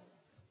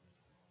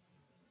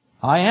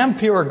 I am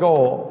pure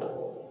gold.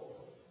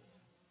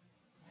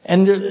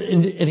 And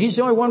he's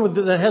the only one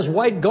that has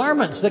white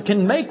garments, that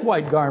can make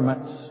white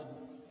garments.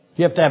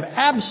 You have to have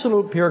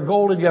absolute pure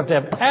gold, and you have to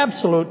have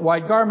absolute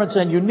white garments,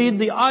 and you need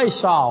the eye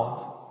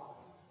salve.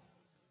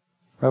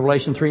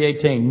 Revelation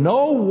 3:18.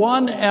 No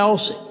one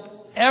else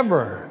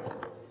ever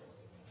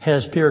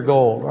has pure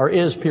gold, or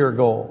is pure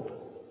gold.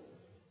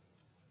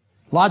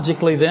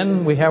 Logically,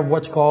 then, we have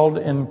what's called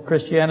in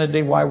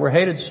Christianity, why we're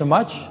hated so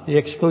much, the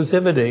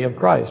exclusivity of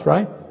Christ,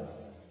 right?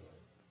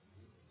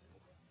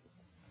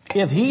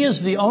 If He is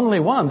the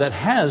only one that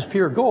has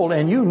pure gold,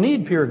 and you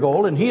need pure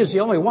gold, and He is the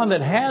only one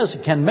that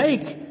can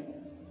make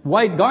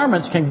white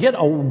garments, can get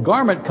a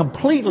garment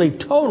completely,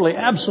 totally,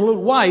 absolute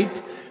white,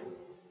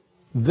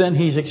 then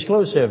He's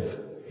exclusive.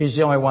 He's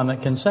the only one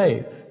that can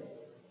save.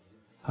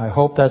 I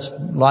hope that's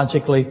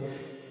logically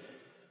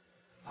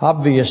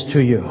obvious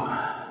to you.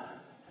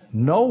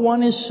 No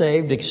one is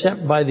saved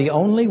except by the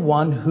only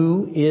one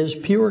who is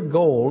pure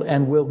gold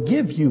and will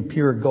give you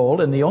pure gold,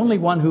 and the only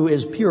one who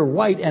is pure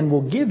white and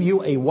will give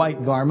you a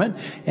white garment.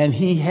 And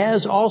He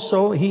is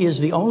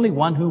the only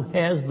one who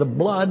has the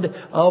blood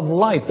of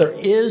life. There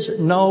is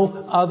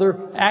no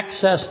other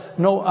access,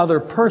 no other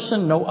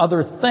person, no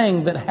other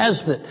thing that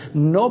has it.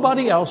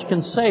 Nobody else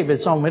can save.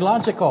 It's only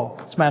logical.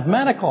 It's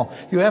mathematical.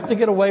 You have to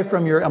get away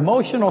from your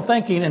emotional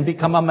thinking and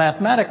become a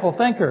mathematical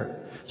thinker.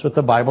 That's what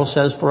the Bible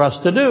says for us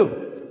to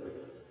do.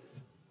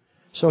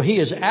 So He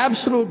is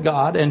absolute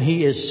God, and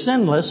He is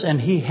sinless, and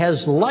He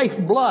has life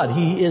blood.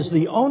 He is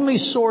the only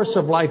source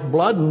of life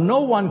blood.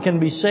 No one can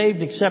be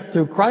saved except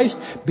through Christ.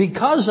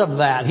 Because of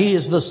that, He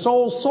is the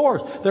sole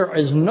source. There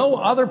is no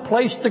other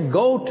place to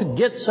go to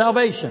get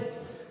salvation.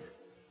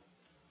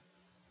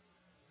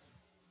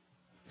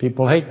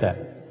 People hate that.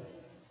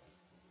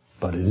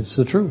 But it's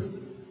the truth.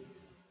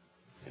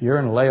 If you're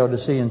in a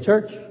Laodicean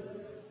church,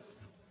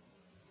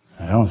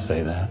 I don't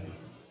say that.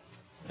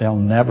 They'll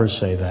never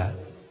say that.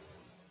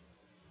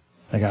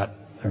 They got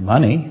their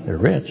money, they're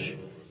rich.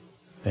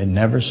 They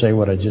never say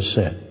what I just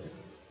said.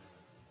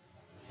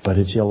 But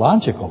it's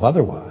illogical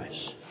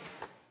otherwise.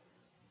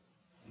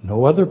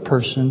 No other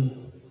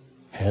person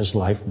has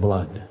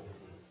lifeblood.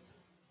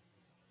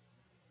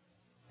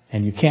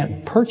 And you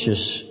can't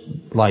purchase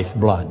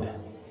lifeblood.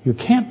 You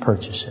can't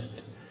purchase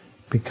it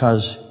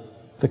because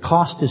the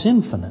cost is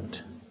infinite.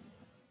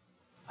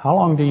 How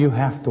long do you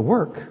have to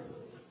work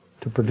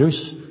to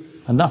produce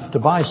enough to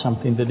buy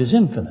something that is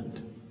infinite?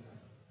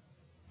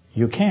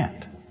 You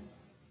can't.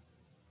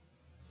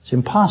 It's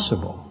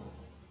impossible.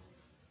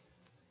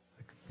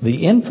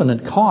 The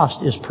infinite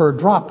cost is per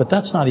drop, but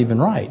that's not even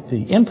right.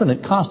 The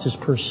infinite cost is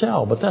per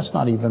cell, but that's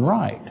not even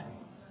right.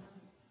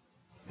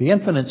 The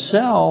infinite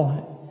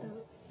cell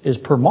is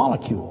per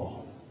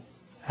molecule.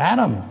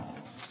 Atom.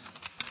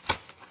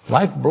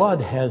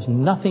 Lifeblood has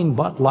nothing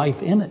but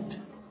life in it.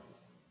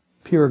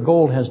 Pure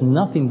gold has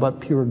nothing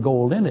but pure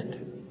gold in it.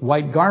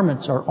 White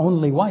garments are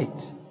only white.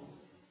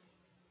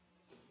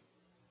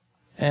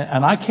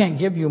 And I can't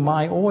give you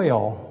my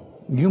oil.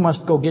 You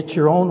must go get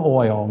your own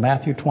oil.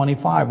 Matthew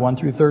 25, 1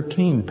 through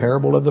 13,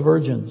 parable of the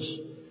virgins.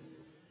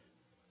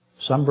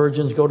 Some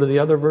virgins go to the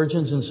other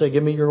virgins and say,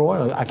 give me your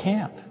oil. I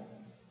can't.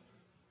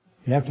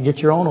 You have to get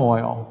your own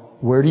oil.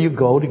 Where do you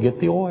go to get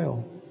the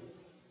oil?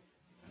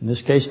 In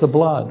this case, the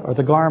blood, or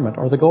the garment,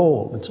 or the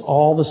gold. It's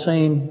all the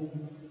same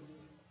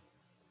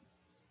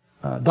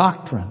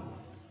doctrine.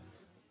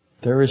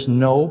 There is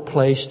no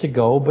place to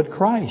go but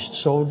Christ.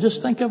 So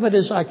just think of it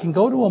as I can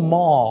go to a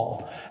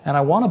mall and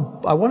I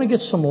want to get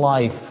some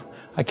life.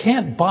 I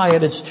can't buy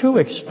it. It's too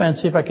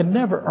expensive. I can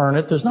never earn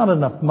it. There's not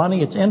enough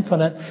money. It's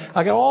infinite.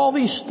 I got all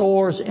these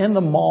stores in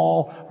the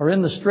mall or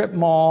in the strip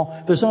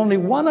mall. There's only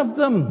one of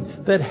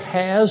them that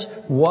has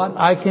what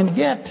I can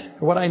get,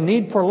 what I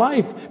need for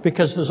life,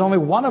 because there's only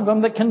one of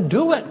them that can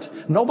do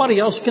it. Nobody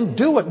else can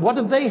do it. What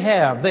do they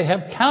have? They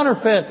have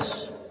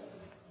counterfeits.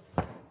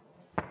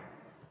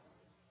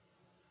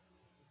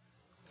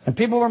 And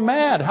people are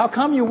mad. How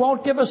come you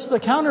won't give us the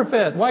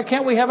counterfeit? Why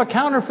can't we have a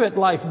counterfeit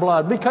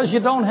lifeblood? Because you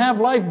don't have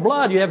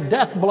lifeblood. You have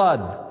death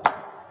blood.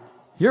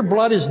 Your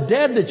blood is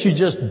dead that you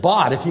just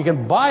bought. If you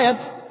can buy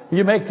it,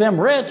 you make them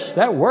rich.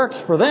 That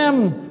works for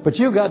them. But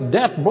you got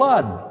death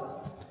blood.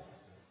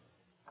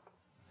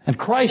 And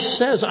Christ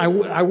says, I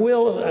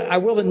will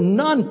that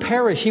none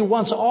perish. He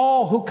wants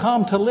all who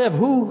come to live.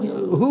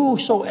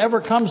 Whosoever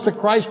comes to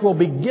Christ will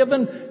be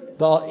given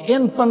the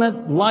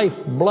infinite life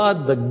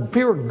blood, the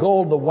pure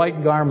gold, the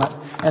white garment,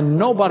 and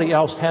nobody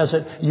else has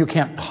it. You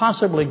can't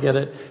possibly get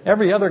it.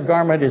 Every other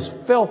garment is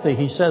filthy.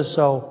 He says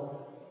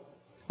so.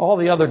 All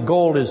the other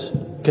gold is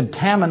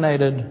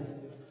contaminated.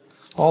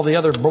 All the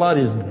other blood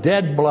is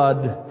dead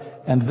blood.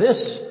 And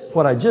this,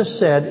 what I just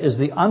said, is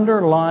the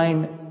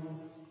underlying,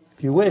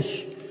 if you wish,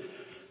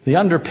 the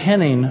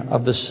underpinning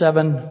of the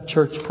 7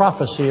 church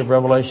prophecy of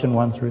Revelation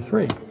 1 through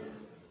 3.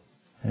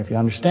 And if you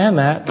understand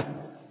that,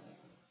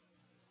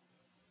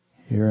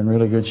 you're in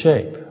really good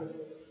shape.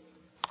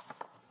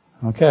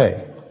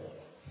 Okay.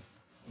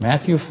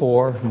 Matthew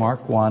 4,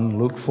 Mark 1,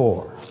 Luke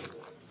 4.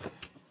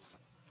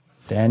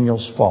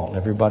 Daniel's fault.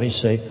 Everybody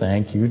say,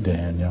 thank you,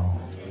 Daniel.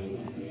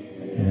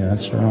 Yeah,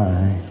 that's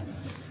right.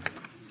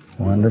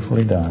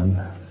 Wonderfully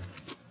done.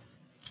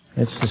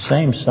 It's the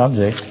same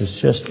subject. It's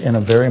just in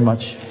a very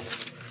much,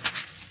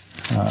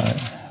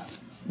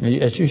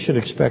 as you should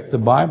expect, the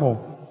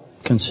Bible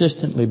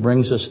consistently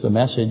brings us the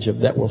message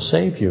that will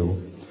save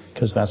you.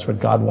 Because that's what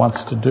God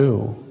wants to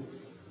do.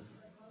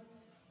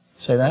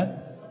 Say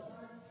that?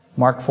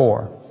 Mark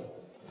 4.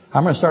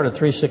 I'm going to start at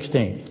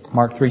 3:16.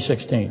 Mark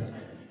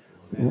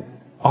 3:16.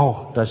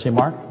 Oh, did I say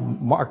Mark?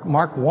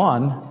 Mark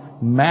 1,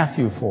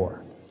 Matthew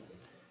 4.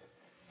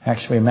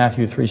 Actually,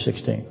 Matthew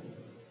 3:16.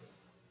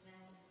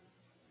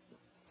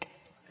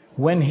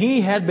 When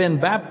he had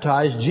been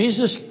baptized,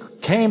 Jesus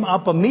came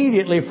up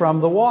immediately from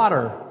the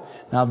water.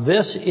 Now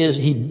this is,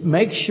 he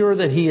makes sure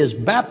that he is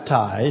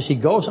baptized. He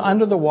goes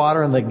under the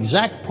water in the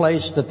exact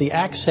place that the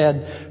axe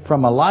head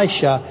from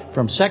Elisha,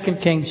 from 2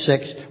 Kings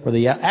 6, where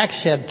the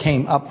axe head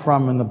came up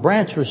from and the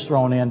branch was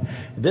thrown in.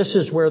 This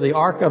is where the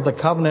Ark of the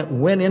Covenant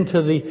went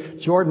into the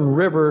Jordan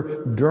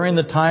River during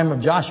the time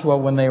of Joshua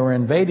when they were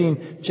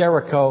invading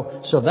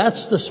Jericho. So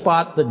that's the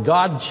spot that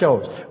God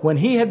chose. When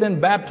he had been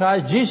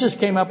baptized, Jesus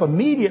came up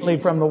immediately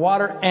from the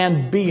water,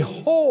 and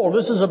behold,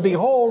 this is a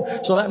behold,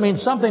 so that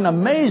means something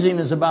amazing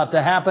is about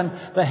to happen.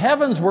 The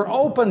heavens were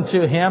opened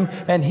to him,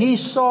 and he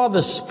saw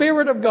the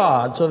Spirit of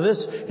God. So this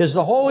is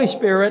the Holy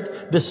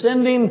Spirit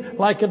descending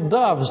like a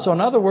dove. So in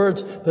other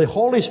words, the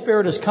Holy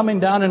Spirit is coming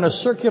down in a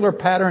circular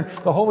pattern.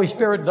 The Holy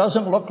Spirit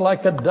doesn't look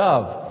like a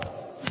dove.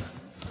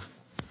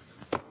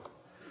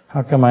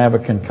 How come I have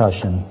a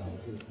concussion?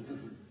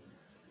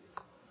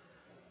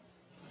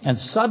 And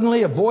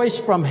suddenly a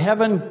voice from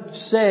heaven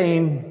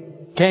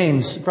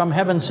came from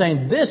heaven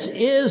saying, "This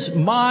is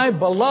my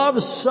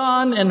beloved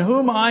Son in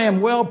whom I am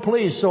well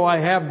pleased." So I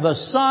have the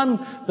Son,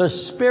 the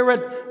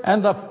Spirit,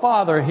 and the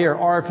Father here.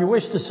 Or if you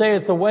wish to say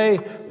it the way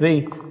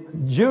the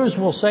Jews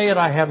will say it,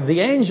 I have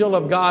the angel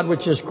of God,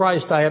 which is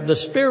Christ. I have the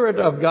Spirit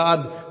of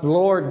God,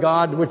 Lord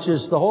God, which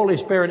is the Holy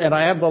Spirit. And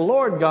I have the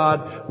Lord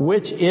God,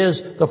 which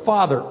is the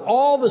Father.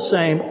 All the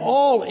same,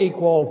 all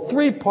equal,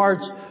 3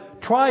 parts,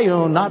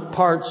 triune, not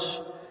parts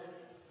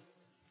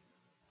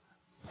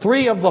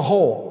 3 of the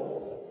whole.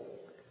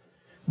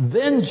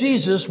 Then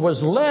Jesus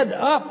was led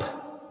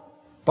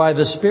up by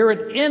the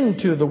Spirit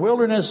into the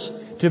wilderness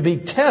to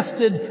be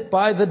tested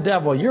by the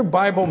devil. Your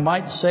Bible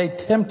might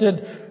say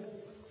tempted.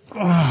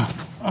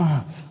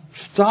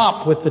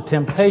 Stop with the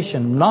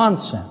temptation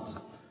nonsense.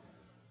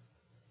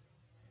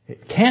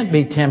 It can't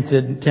be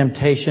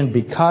temptation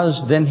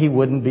because then he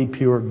wouldn't be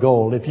pure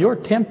gold. If you're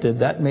tempted,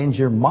 that means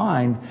your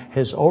mind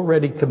has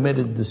already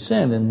committed the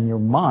sin in your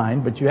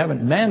mind, but you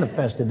haven't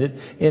manifested it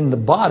in the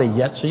body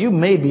yet, so you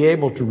may be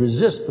able to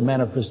resist the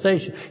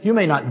manifestation. You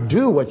may not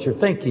do what you're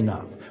thinking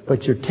of,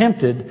 but you're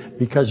tempted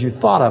because you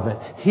thought of it.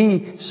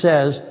 He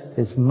says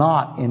it's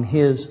not in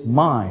his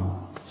mind.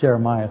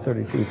 Jeremiah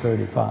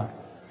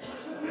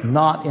 32:35.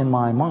 Not in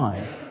my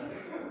mind.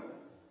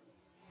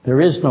 There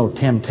is no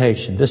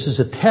temptation. This is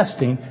a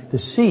testing to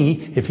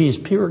see if he's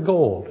pure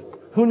gold.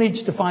 Who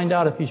needs to find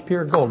out if he's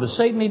pure gold? Does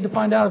Satan need to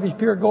find out if he's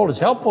pure gold? It's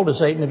helpful to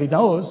Satan if he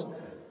knows.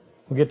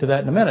 We'll get to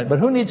that in a minute. But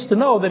who needs to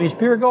know that he's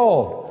pure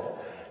gold?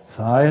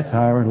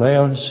 Thyatira,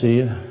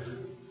 Laodicea.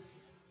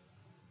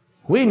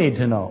 We need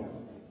to know.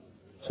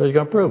 So he's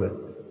going to prove it.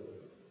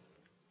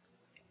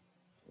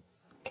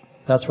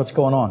 That's what's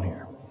going on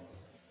here.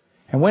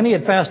 And when he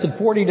had fasted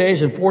 40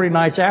 days and 40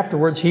 nights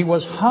afterwards, he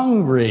was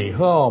hungry.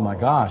 Oh my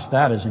gosh,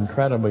 that is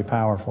incredibly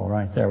powerful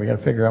right there. We got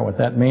to figure out what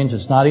that means.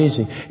 It's not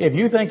easy. If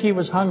you think he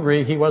was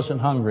hungry, he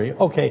wasn't hungry.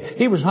 Okay,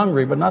 he was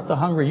hungry, but not the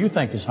hungry you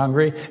think is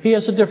hungry. He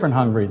has a different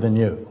hungry than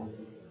you.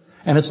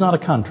 And it's not a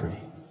country.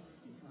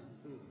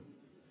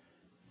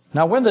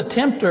 Now when the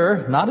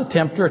tempter, not a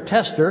tempter, a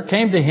tester,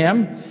 came to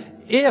him,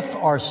 if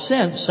or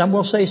since, some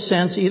will say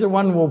since, either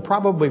one will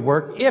probably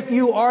work. If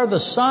you are the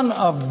Son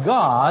of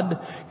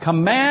God,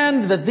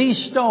 command that these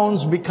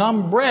stones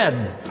become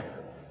bread.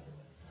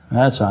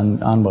 That's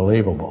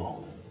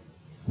unbelievable.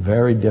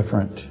 Very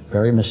different,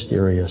 very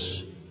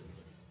mysterious,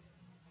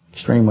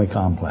 extremely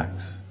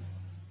complex.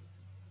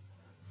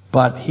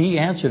 But he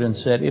answered and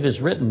said, it is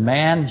written,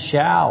 man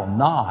shall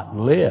not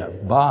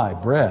live by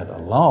bread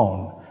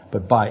alone,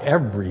 but by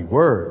every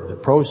word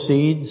that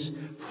proceeds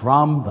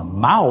from the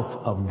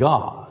mouth of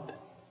God.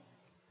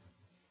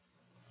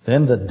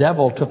 Then the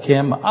devil took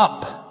him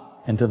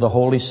up into the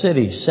holy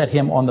city, set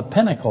him on the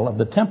pinnacle of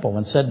the temple,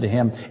 and said to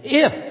him,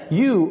 if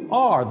you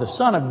are the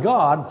Son of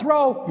God,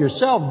 throw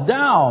yourself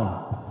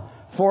down.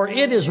 For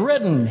it is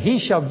written, he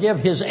shall give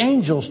his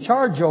angels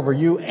charge over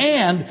you,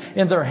 and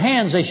in their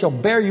hands they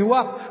shall bear you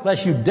up,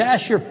 lest you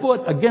dash your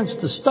foot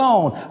against a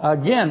stone.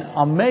 Again,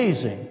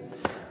 amazing.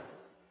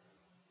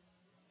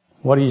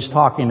 What he's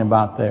talking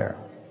about there.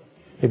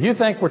 If you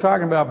think we're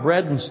talking about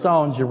bread and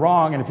stones, you're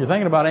wrong. And if you're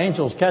thinking about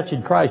angels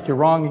catching Christ, you're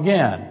wrong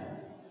again.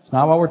 It's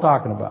not what we're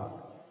talking about.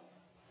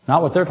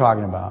 Not what they're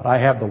talking about. I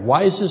have the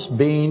wisest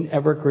being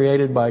ever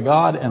created by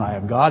God, and I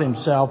have God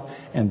himself,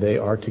 and they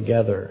are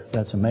together.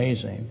 That's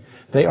amazing.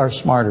 They are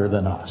smarter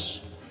than us.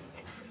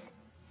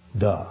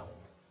 Duh.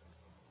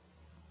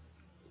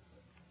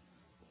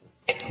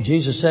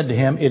 Jesus said to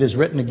him, it is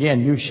written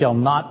again, you shall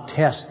not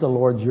test the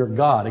Lord your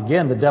God.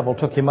 Again, the devil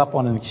took him up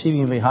on an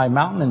exceedingly high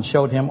mountain and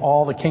showed him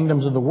all the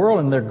kingdoms of the world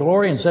and their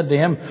glory, and said to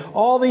him,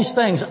 all these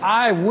things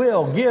I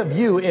will give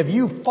you if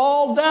you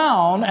fall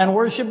down and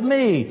worship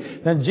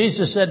me. Then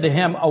Jesus said to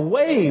him,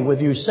 away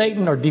with you,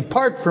 Satan, or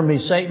depart from me,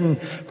 Satan,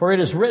 for it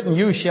is written,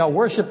 you shall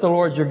worship the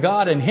Lord your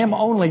God, and him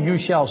only you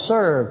shall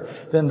serve.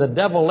 Then the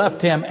devil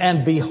left him,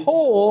 and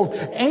behold,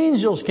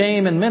 angels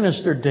came and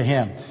ministered to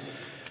him.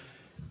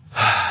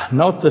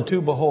 Note the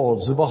two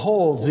beholds. The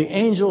beholds, the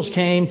angels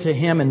came to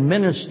him and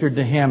ministered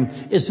to him.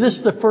 Is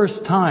this the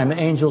first time the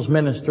angels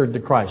ministered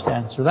to Christ?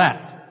 Answer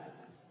that.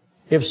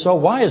 If so,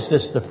 why is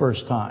this the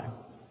first time?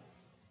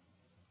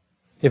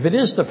 If it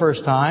is the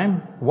first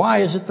time,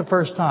 why is it the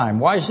first time?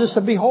 Why is this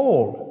a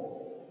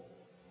behold?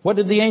 What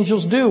did the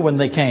angels do when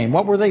they came?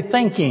 What were they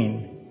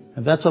thinking?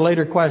 And that's a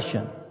later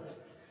question.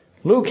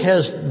 Luke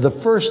has the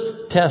first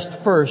test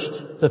first,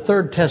 the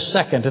third test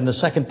second, and the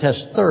second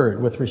test third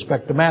with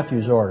respect to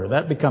Matthew's order.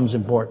 That becomes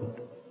important.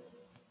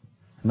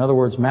 In other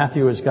words,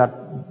 Matthew has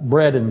got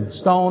bread and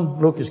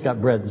stone. Luke has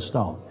got bread and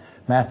stone.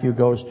 Matthew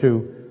goes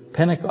to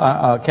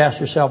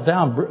cast yourself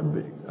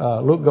down.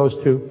 Luke goes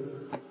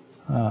to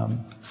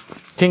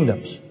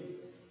kingdoms.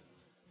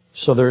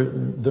 So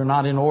they're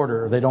not in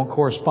order. They don't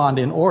correspond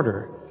in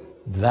order.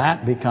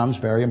 That becomes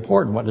very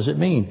important. What does it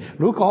mean?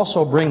 Luke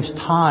also brings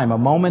time, a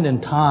moment in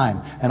time,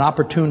 an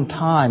opportune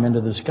time into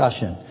the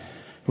discussion.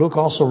 Luke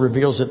also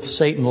reveals that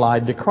Satan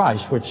lied to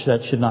Christ, which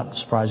that should not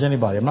surprise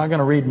anybody. I'm not going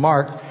to read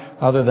Mark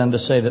other than to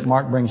say that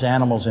Mark brings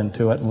animals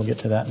into it, and we'll get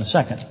to that in a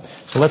second.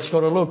 So let's go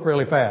to Luke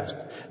really fast.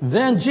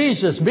 Then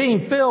Jesus,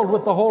 being filled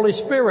with the Holy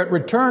Spirit,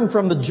 returned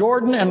from the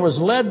Jordan and was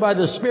led by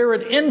the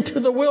Spirit into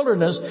the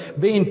wilderness,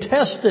 being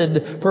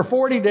tested for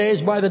 40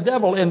 days by the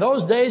devil. In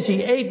those days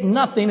he ate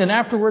nothing, and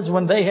afterwards,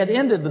 when they had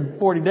ended the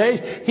 40 days,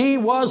 he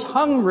was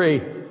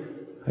hungry.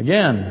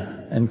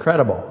 Again,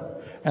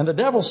 incredible. And the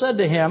devil said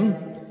to him,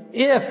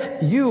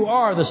 if you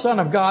are the Son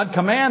of God,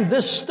 command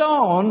this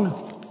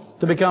stone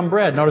to become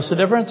bread. Notice the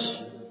difference?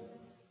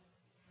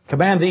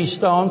 Command these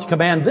stones,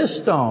 command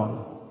this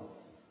stone.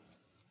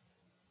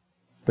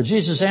 But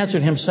Jesus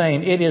answered him,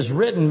 saying, It is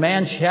written,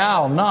 man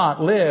shall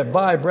not live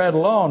by bread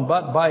alone,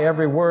 but by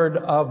every word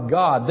of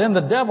God. Then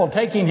the devil,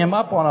 taking him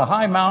up on a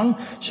high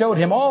mountain, showed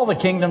him all the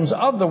kingdoms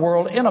of the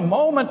world in a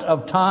moment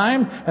of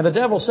time. And the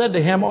devil said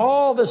to him,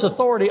 All this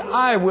authority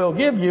I will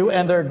give you,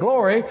 and their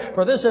glory,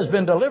 for this has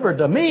been delivered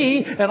to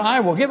me, and I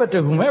will give it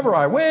to whomever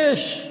I wish.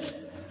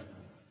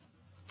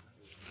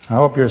 I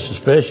hope you're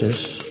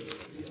suspicious.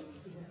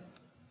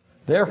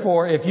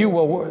 Therefore, if you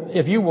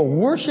will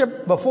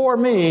worship before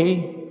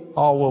me,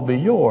 all will be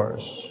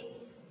yours.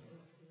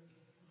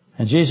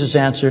 And Jesus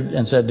answered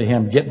and said to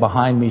him, Get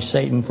behind me,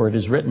 Satan, for it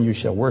is written, You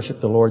shall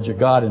worship the Lord your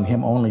God, and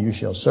him only you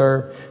shall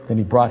serve. Then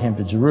he brought him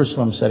to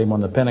Jerusalem, set him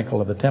on the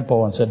pinnacle of the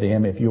temple, and said to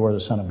him, If you are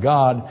the Son of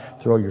God,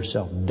 throw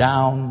yourself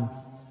down.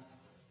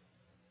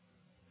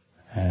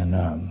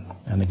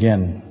 And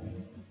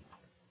again,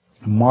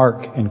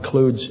 Mark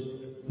includes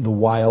the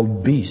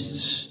wild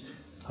beasts.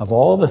 Of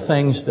all the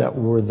things that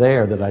were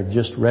there that I've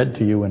just read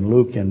to you in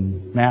Luke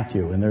and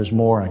Matthew, and there's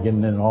more, I'm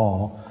getting into it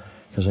all,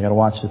 because I got to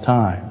watch the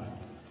time.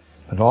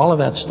 But all of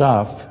that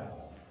stuff,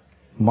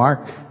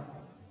 Mark,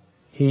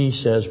 he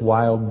says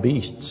wild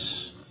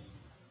beasts.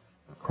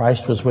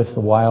 Christ was with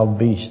the wild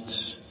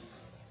beasts.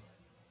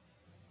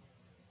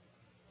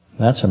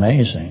 That's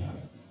amazing.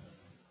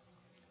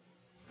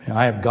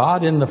 I have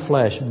God in the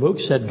flesh. Luke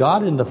said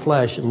God in the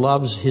flesh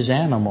loves his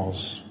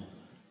animals.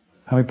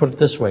 Let me put it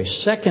this way.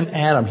 Second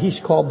Adam,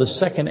 he's called the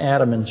second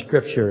Adam in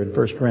Scripture in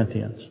 1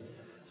 Corinthians.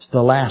 It's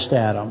the last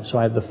Adam. So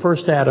I have the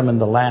first Adam and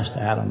the last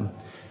Adam.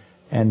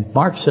 And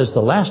Mark says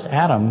the last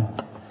Adam,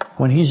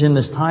 when he's in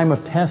this time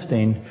of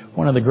testing,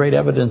 one of the great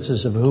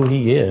evidences of who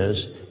he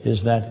is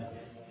that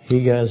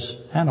he has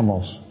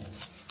animals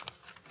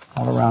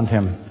all around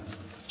him.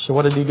 So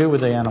what did he do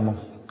with the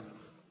animals?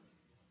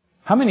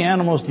 How many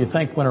animals do you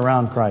think went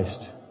around Christ?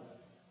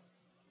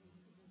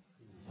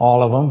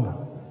 All of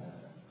them.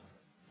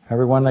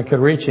 Everyone that could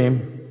reach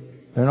him.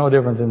 They're no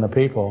different than the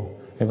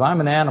people. If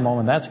I'm an animal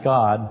and that's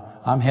God,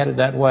 I'm headed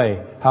that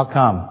way. How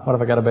come? What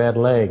if I got a bad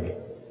leg?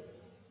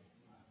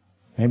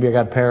 Maybe I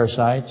got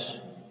parasites.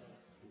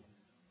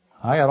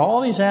 I got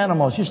all these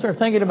animals. You start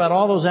thinking about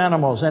all those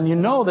animals, and you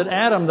know that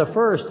Adam the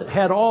first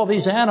had all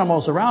these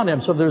animals around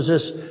him. So there's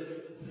this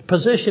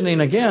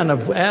positioning again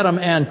of Adam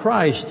and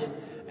Christ.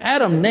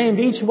 Adam named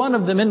each one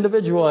of them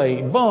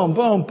individually. Boom,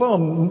 boom,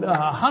 boom.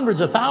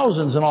 Hundreds of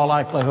thousands in all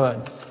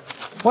likelihood.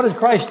 What did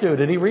Christ do?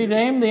 Did he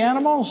rename the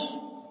animals?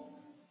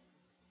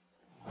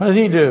 What did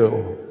he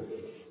do?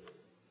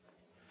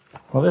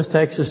 Well, this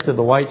takes us to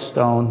the white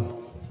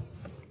stone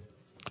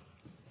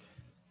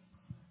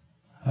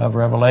of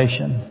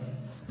Revelation.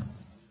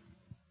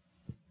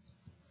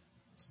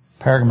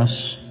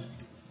 Pergamos.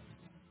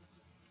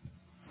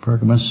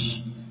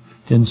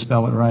 Didn't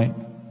spell it right.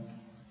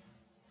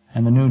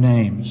 And the new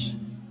names.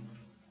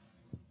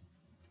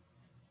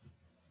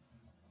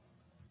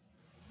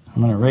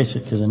 I'm going to erase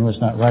it because I know it's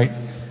not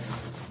right.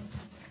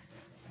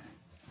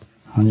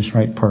 I'll just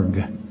write Perg.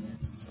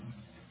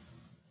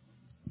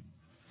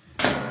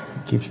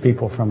 It keeps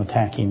people from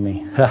attacking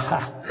me.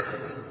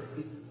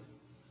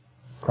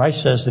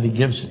 Christ says that he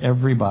gives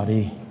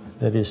everybody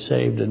that is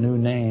saved a new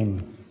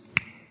name.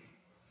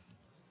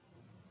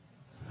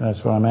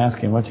 That's what I'm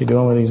asking. What's he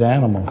doing with these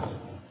animals?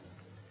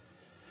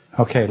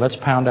 Okay, let's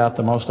pound out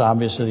the most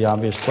obvious of the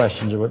obvious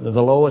questions.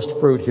 The lowest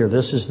fruit here.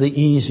 This is the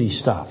easy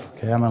stuff.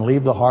 Okay, I'm going to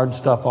leave the hard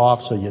stuff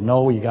off so you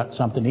know you got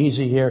something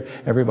easy here.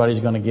 Everybody's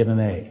going to get an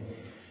A.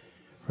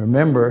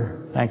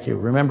 Remember, thank you.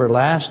 Remember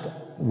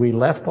we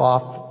left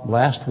off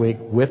last week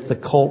with the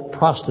cult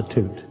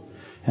prostitute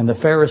and the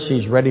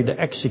Pharisees ready to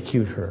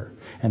execute her.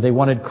 And they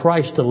wanted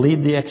Christ to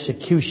lead the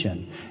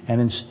execution. And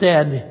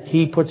instead,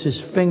 he puts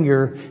his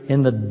finger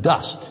in the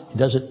dust. He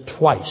does it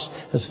twice.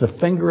 That's the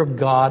finger of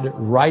God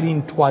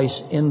writing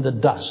twice in the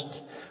dust.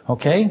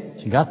 Okay?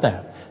 So you got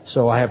that.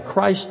 So I have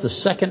Christ, the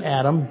second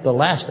Adam, the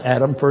last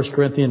Adam, 1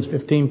 Corinthians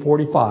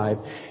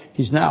 15:45.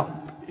 He's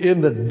now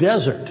in the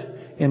desert,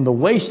 in the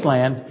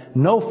wasteland,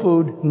 no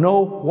food,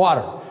 no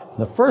water.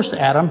 The first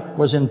Adam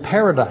was in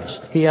paradise.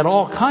 He had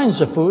all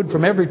kinds of food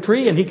from every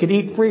tree and he could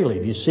eat freely.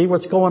 Do you see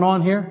what's going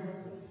on here?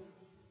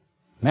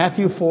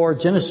 Matthew 4,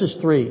 Genesis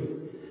 3.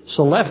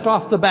 So left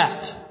off the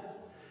bat,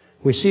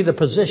 we see the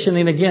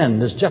positioning again,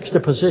 this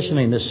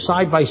juxtapositioning, this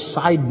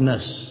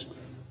side-by-sideness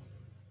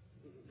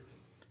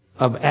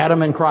of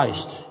Adam and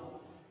Christ.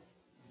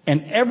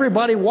 And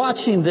everybody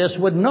watching this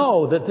would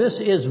know that this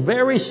is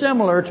very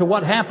similar to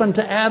what happened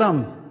to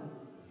Adam.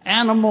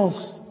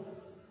 Animals,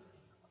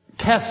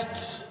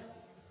 tests,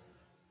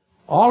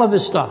 all of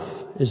this stuff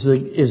is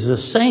the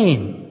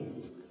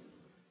same.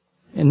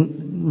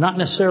 And not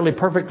necessarily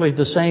perfectly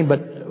the same, but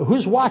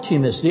who's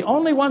watching this? The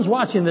only ones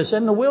watching this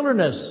in the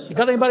wilderness. You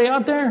got anybody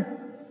out there?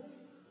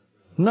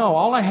 No,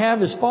 all I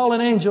have is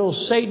fallen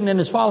angels, Satan and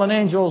his fallen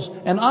angels,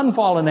 and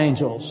unfallen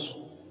angels.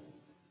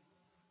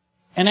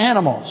 And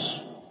animals.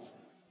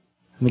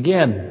 And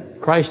again,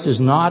 Christ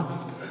is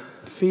not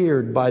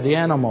feared by the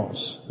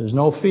animals. There's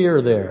no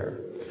fear there.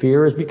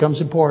 Fear becomes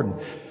important.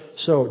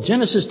 So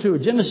Genesis 2,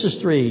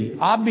 Genesis 3,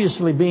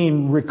 obviously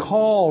being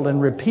recalled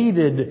and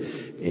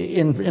repeated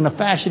in a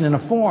fashion, in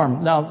a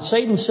form. Now,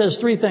 Satan says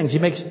three things. He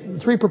makes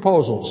three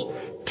proposals.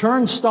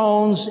 Turn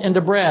stones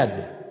into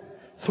bread.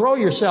 Throw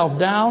yourself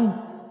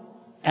down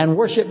and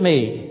worship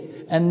me.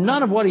 And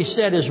none of what he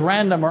said is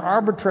random or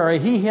arbitrary.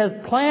 He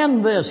had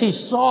planned this. He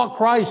saw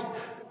Christ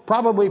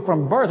probably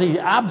from birth. He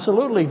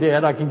absolutely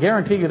did. I can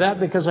guarantee you that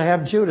because I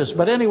have Judas.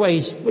 But anyway,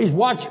 he's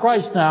watched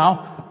Christ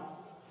now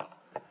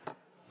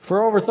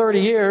for over 30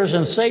 years,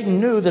 and Satan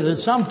knew that at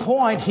some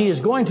point he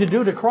is going to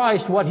do to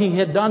Christ what he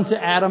had done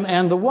to Adam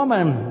and the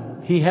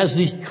woman. He has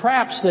these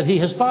traps that he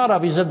has thought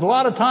of. He's had a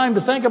lot of time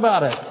to think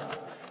about it.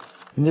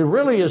 And it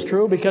really is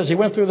true because he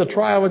went through the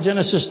trial of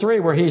Genesis 3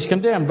 where he's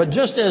condemned. But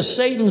just as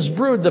Satan's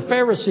brood, the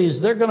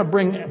Pharisees, they're going to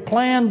bring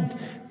planned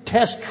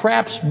test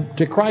traps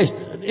to Christ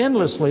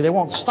endlessly. They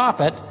won't stop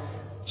it.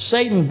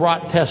 Satan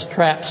brought test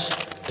traps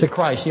to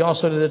Christ. He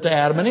also did it to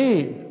Adam and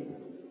Eve.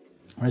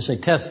 When I say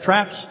test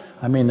traps,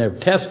 I mean they're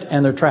test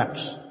and they're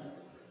traps.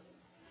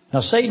 Now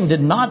Satan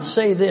did not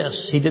say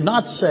this. He did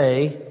not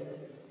say,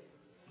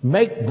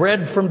 make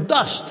bread from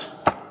dust.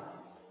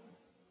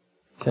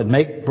 He said,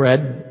 make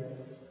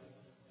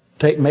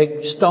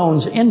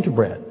stones into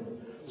bread.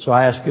 So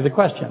I ask you the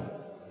question,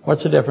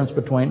 what's the difference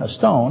between a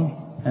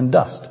stone and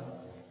dust?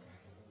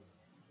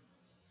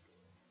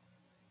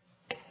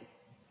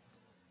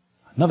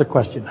 Another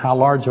question, how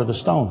large are the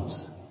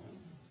stones?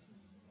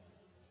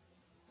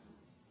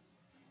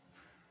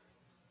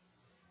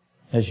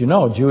 As you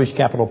know, Jewish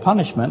capital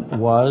punishment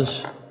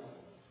was,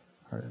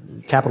 or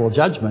capital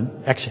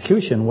judgment,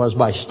 execution was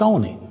by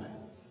stoning.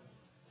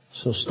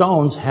 So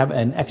stones have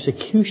an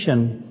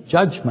execution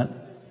judgment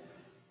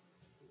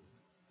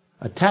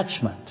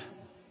attachment.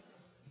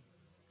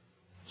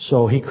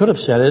 So he could have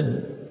said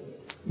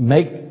it,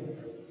 make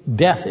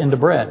death into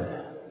bread.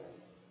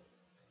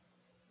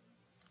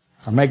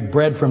 Or make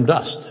bread from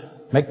dust.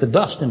 Make the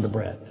dust into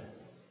bread.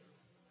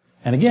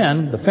 And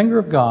again, the finger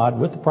of God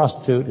with the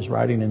prostitute is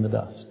writing in the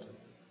dust.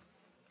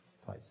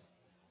 Twice.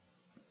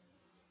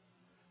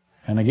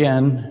 And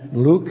again,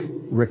 Luke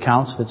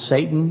recounts that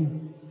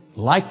Satan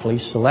likely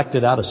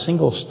selected out a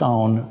single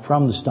stone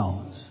from the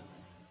stones.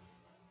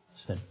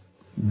 Said,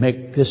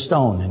 make this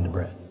stone into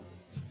bread.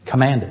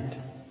 Command it.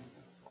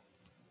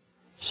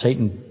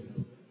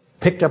 Satan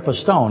picked up a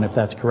stone, if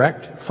that's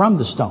correct, from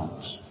the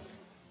stones.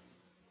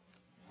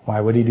 Why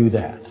would he do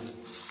that?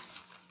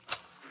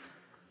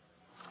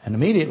 And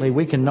immediately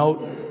we can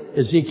note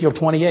Ezekiel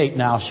 28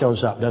 now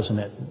shows up, doesn't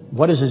it?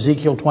 What is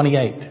Ezekiel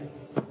 28?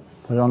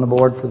 Put it on the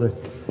board for the...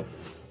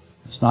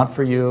 It's not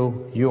for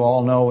you. You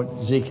all know what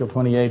Ezekiel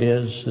 28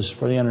 is. This is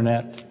for the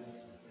internet.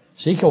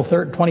 Ezekiel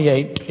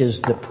 28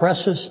 is the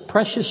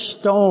precious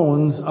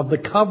stones of the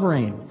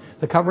covering.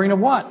 The covering of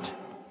what?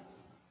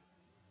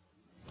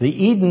 The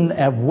Eden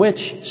of which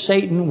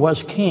Satan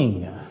was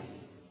king.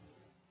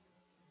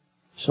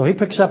 So he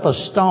picks up a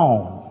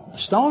stone.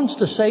 Stones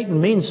to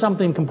Satan mean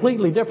something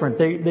completely different.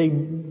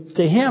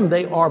 To him,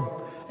 they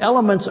are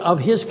elements of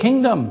his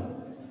kingdom.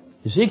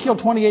 Ezekiel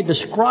 28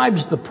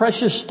 describes the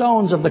precious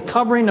stones of the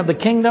covering of the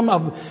kingdom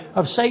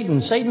of Satan.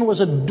 Satan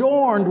was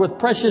adorned with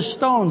precious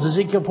stones,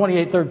 Ezekiel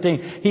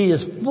 28:13. He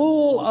is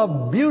full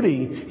of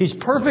beauty. He's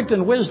perfect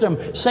in wisdom.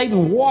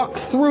 Satan walked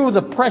through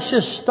the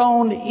precious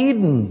stone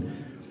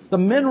Eden, the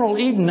mineral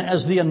Eden,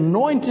 as the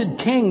anointed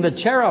king, the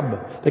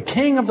cherub, the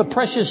king of the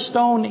precious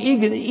stone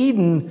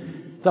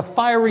Eden, the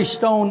fiery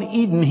stone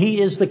Eden.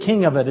 He is the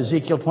king of it.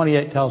 Ezekiel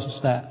 28 tells us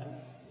that.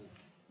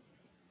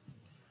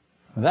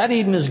 That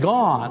Eden is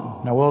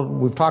gone. Now,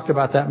 we've talked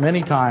about that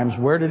many times.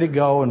 Where did it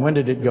go and when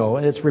did it go?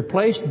 And it's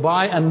replaced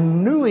by a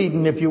new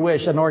Eden, if you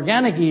wish, an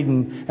organic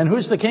Eden. And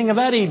who's the king of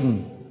that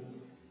Eden?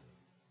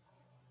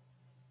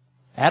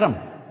 Adam.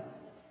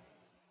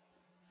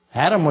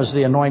 Adam was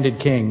the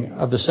anointed king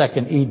of the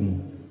second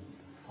Eden.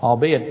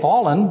 Albeit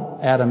fallen,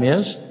 Adam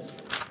is,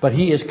 but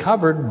he is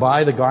covered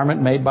by the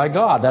garment made by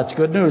God. That's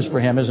good news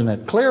for him, isn't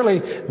it? Clearly,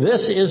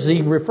 this is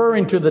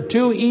referring to the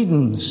two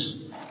Edens.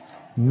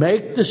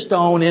 Make the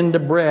stone into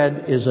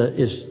bread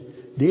is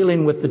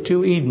dealing with the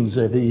two Edens,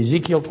 the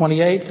Ezekiel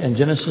 28 and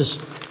Genesis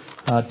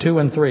 2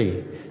 and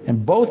 3.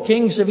 And both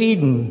kings of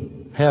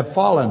Eden have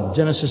fallen.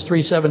 Genesis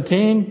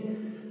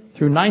 3:17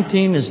 through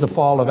 19 is the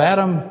fall of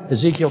Adam.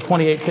 Ezekiel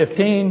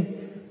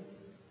 28:15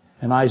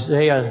 and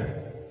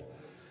Isaiah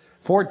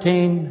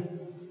 14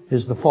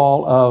 is the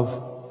fall of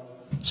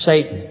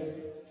Satan.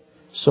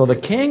 So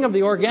the king of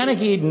the organic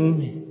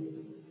Eden,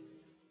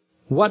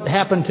 what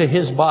happened to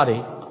his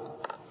body?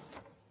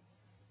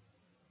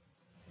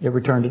 It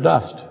returned to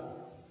dust.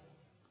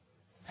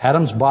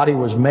 Adam's body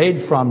was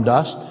made from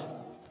dust,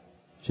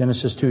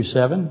 Genesis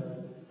 2:7,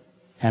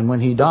 and when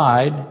he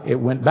died, it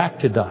went back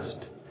to dust.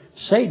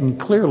 Satan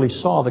clearly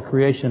saw the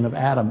creation of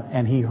Adam,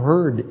 and he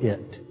heard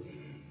it.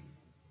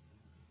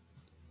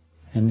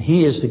 And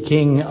he is the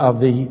king of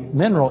the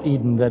mineral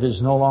Eden that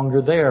is no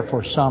longer there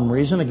for some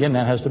reason. Again,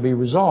 that has to be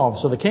resolved.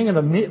 So the king of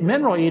the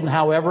mineral Eden,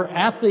 however,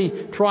 at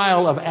the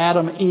trial of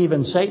Adam, Eve,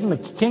 and Satan,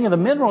 the king of the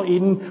mineral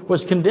Eden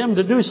was condemned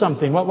to do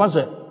something. What was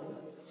it?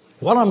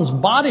 One of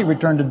them's body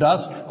returned to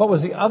dust. What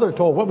was the other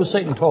told? What was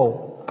Satan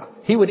told?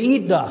 He would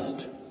eat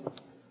dust.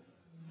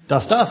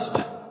 Dust, dust.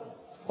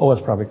 Oh,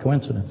 it's probably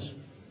coincidence.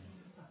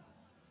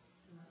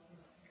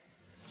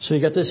 So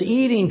you got this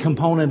eating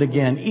component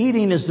again.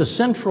 Eating is the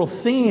central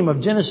theme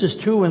of Genesis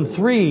 2 and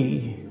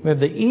 3. We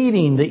have the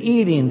eating, the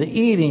eating, the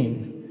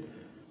eating.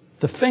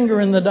 The finger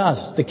in the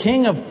dust. The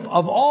King of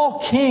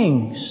all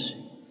kings.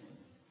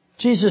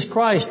 Jesus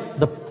Christ,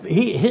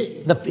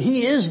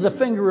 He is the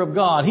finger of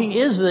God. He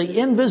is the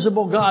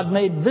invisible God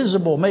made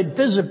visible, made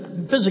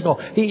physical.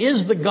 He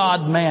is the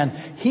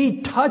God-man.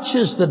 He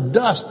touches the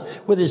dust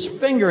with His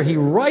finger. He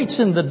writes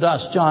in the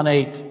dust, John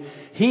 8.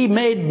 He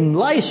made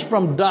lice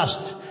from dust.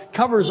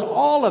 Covers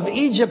all of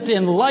Egypt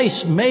in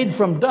lice made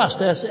from dust.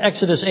 That's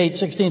Exodus 8,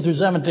 16 through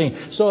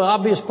 17. So the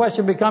obvious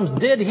question becomes,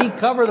 did He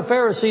cover the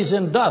Pharisees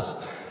in dust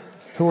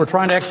who were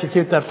trying to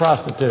execute that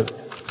prostitute?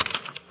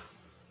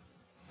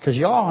 Because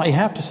y'all, I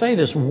have to say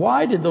this.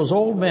 Why did those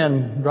old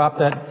men drop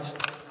that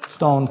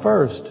stone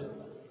first?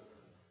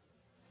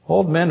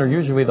 Old men are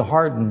usually the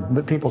hardened,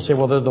 but people say,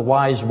 well, they're the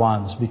wise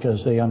ones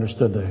because they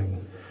understood the...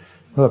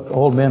 Look,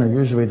 old men are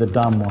usually the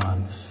dumb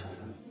ones.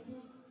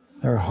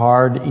 They're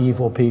hard,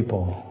 evil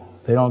people.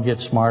 They don't get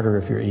smarter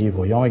if you're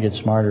evil. You only get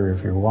smarter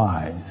if you're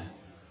wise.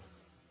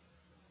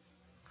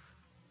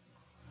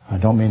 I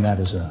don't mean that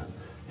as an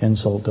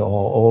insult to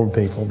all old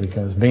people,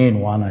 because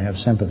being one, I have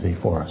sympathy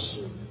for us.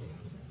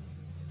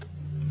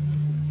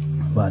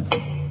 But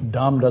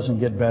dumb doesn't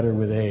get better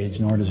with age,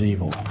 nor does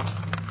evil.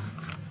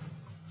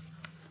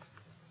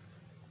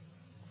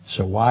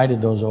 So why did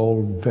those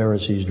old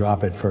Pharisees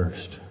drop it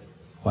first?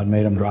 What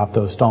made them drop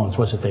those stones?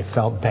 Was it they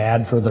felt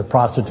bad for the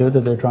prostitute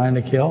that they're trying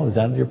to kill? Is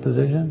that your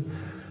position?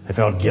 They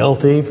felt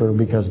guilty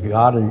because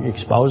God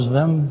exposed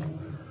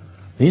them?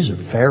 These are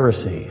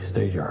Pharisees.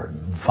 They are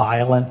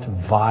violent,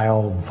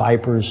 vile,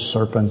 vipers,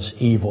 serpents,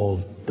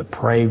 evil,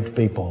 depraved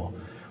people.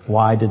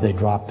 Why did they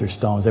drop their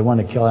stones? They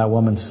wanted to kill that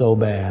woman so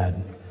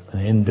bad, but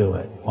they didn't do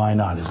it. Why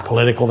not? It's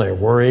political. They're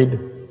worried.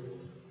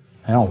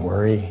 They don't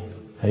worry.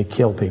 They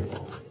kill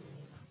people.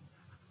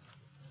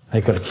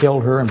 They could have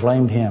killed her and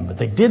blamed him, but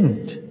they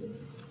didn't.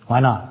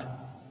 Why not?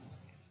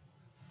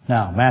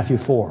 Now, Matthew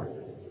 4.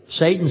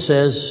 Satan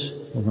says,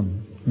 we're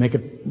going to make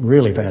it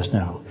really fast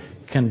now,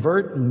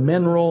 convert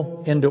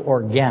mineral into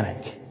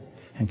organic.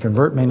 And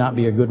convert may not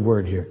be a good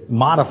word here.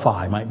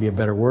 Modify might be a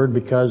better word,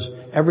 because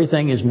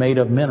everything is made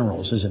of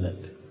minerals, isn't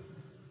it?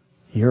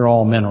 You're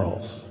all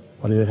minerals.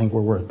 What do they think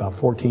we're worth? About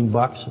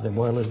 $14 if they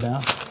boil it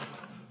down?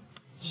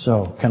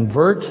 So,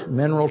 convert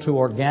mineral to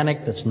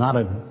organic. That's not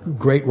a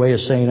great way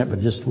of saying it, but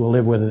just we'll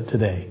live with it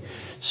today.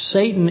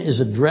 Satan is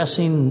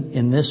addressing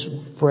in this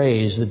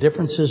phrase the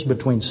differences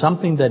between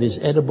something that is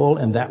edible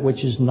and that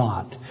which is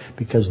not.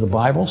 Because the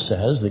Bible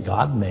says that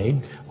God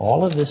made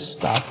all of this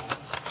stuff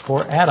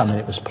for Adam. And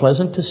it was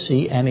pleasant to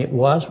see, and it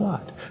was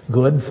what?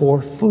 Good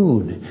for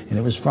food. And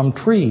it was from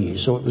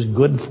trees, so it was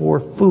good for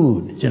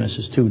food.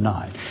 Genesis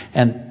 2:9.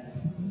 And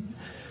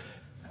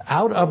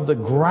out of the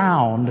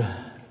ground,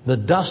 the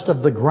dust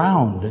of the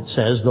ground, it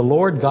says, the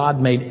Lord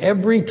God made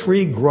every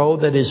tree grow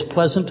that is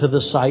pleasant to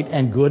the sight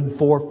and good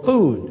for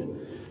food.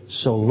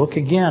 So look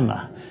again.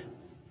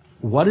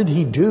 What did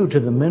He do to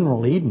the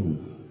mineral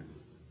Eden?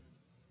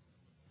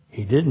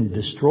 He didn't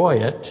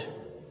destroy it,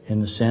 in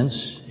the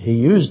sense He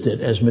used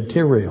it as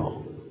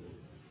material.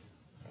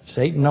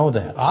 Satan knows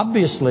that.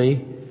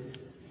 Obviously,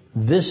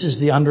 this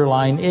is the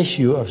underlying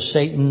issue of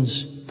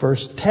Satan's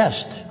first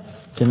test.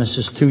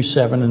 Genesis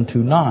 2:7 and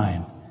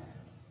 2:9.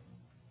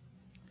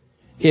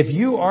 If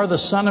you are the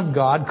Son of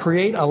God,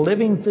 create a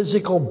living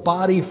physical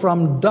body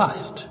from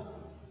dust.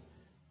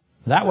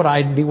 That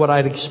would be what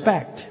I'd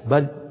expect.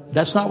 But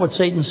that's not what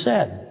Satan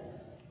said.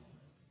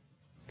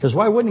 Because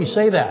why wouldn't he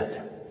say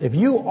that? If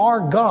you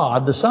are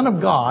God, the Son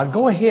of God,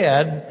 go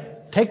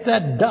ahead, take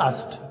that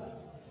dust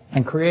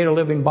and create a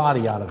living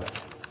body out of it.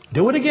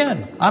 Do it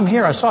again. I'm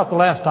here. I saw it the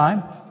last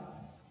time.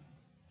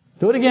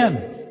 Do it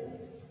again.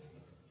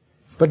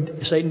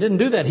 But Satan didn't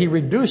do that. He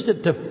reduced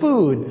it to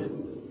food.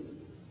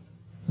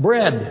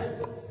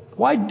 Bread.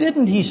 Why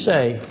didn't he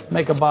say,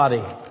 make a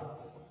body?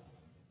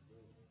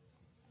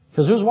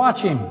 Because who's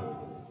watching?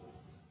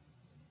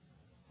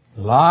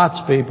 Lots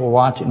of people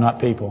watching, not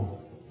people.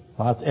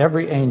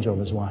 Every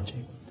angel is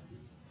watching.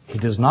 He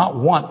does not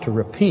want to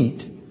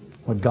repeat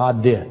what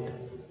God did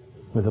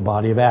with the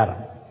body of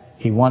Adam.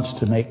 He wants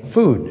to make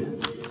food.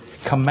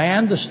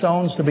 Command the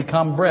stones to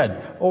become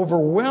bread.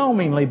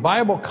 Overwhelmingly,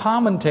 Bible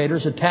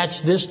commentators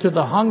attach this to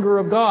the hunger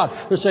of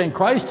God. They're saying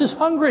Christ is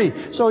hungry,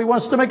 so He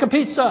wants to make a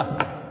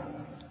pizza.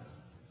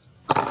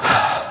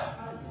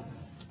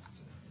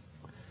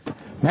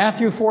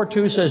 Matthew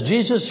 4:2 says,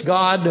 Jesus,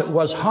 God,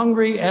 was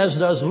hungry, as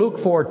does Luke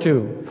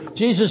 4:2.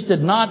 Jesus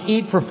did not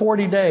eat for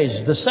 40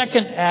 days. The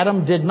second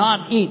Adam did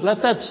not eat.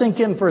 Let that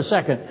sink in for a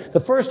second. The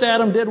first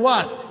Adam did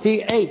what?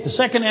 He ate. The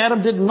second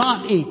Adam did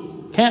not eat.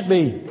 Can't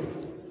be.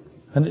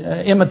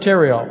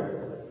 Immaterial.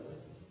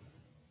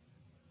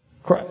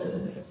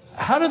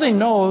 How do they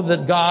know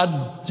that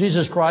God,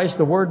 Jesus Christ,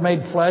 the Word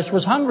made flesh,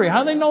 was hungry?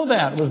 How do they know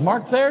that? Was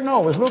Mark there?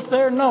 No. Was Luke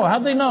there? No. How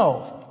do they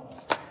know?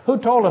 Who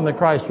told them that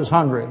Christ was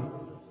hungry?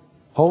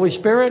 Holy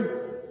Spirit?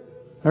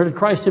 Or did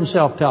Christ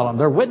himself tell them?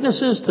 They're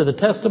witnesses to the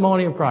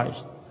testimony of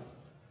Christ.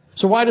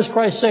 So why does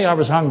Christ say, I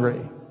was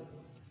hungry?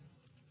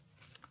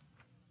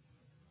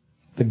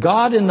 The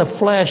God in the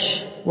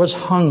flesh was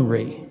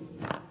hungry.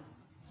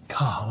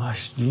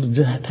 Gosh,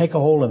 take a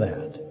hold of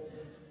that.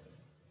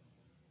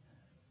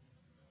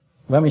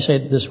 Let me say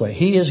it this way.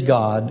 He is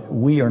God.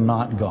 We are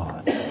not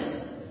God.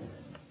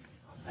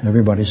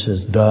 Everybody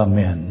says, duh,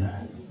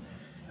 men.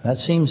 That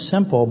seems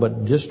simple,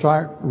 but just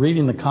start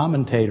reading the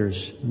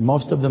commentators.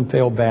 Most of them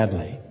fail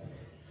badly.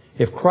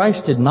 If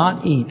Christ did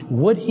not eat,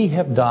 would he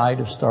have died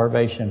of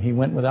starvation? He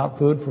went without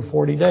food for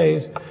 40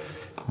 days.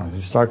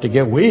 You start to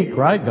get weak,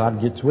 right?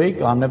 God gets weak.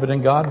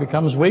 Omnipotent God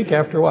becomes weak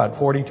after what?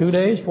 42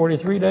 days?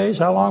 43 days?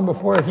 How long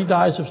before he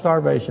dies of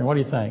starvation? What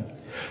do you think?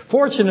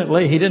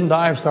 Fortunately, he didn't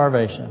die of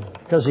starvation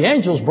because the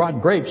angels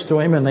brought grapes to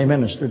him and they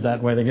ministered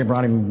that way. They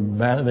brought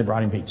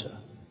him pizza.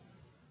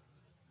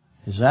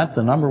 Is that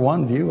the number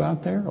one view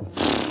out there?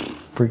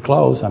 Pretty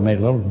close. I made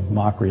a little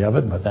mockery of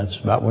it, but that's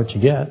about what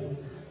you get.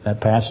 That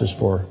passes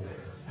for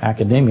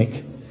academic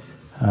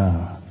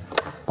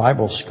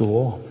Bible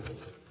school.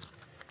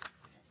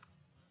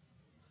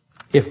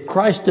 If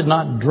Christ did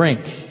not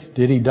drink,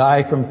 did he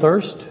die from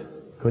thirst?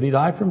 Could he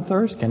die from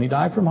thirst? Can he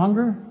die from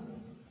hunger?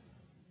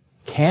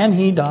 Can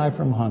he die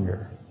from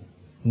hunger?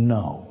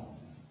 No.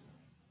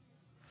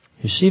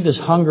 You see this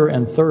hunger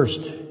and thirst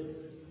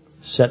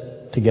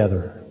set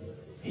together.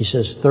 He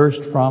says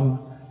thirst from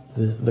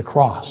the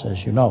cross,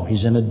 as you know.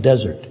 He's in a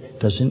desert,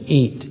 doesn't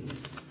eat.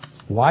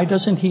 Why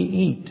doesn't he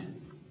eat?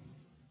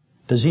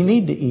 Does he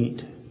need to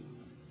eat?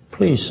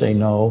 Please say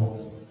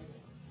no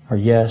or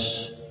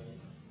yes.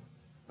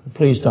 But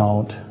please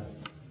don't.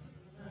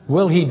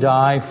 Will he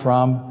die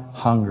from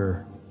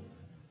hunger?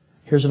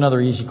 Here's another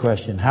easy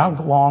question.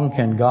 How long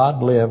can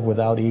God live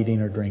without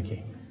eating or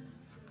drinking?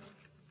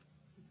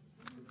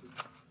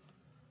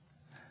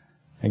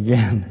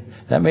 Again,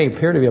 that may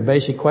appear to be a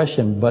basic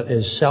question, but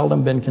has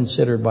seldom been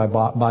considered by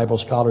Bible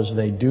scholars.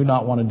 They do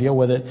not want to deal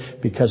with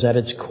it because at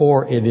its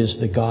core it is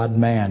the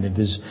God-man. It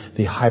is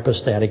the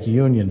hypostatic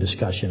union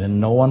discussion, and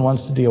no one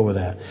wants to deal with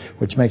that,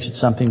 which makes it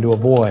something to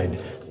avoid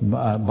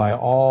by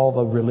all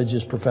the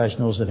religious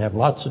professionals that have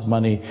lots of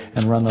money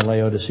and run the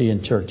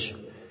Laodicean church.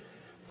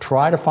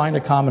 Try to find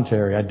a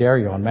commentary, I dare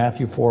you, on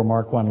Matthew 4,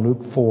 Mark 1,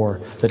 Luke 4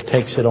 that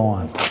takes it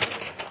on.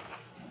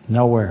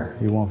 Nowhere.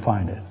 You won't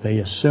find it. They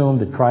assume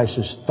that Christ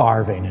is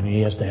starving and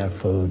he has to have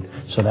food.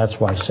 So that's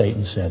why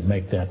Satan said,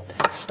 make that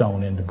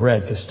stone into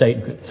bread. Because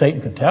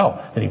Satan could tell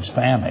that he was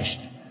famished.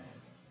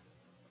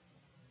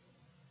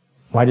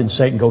 Why didn't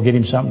Satan go get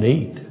him something to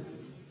eat?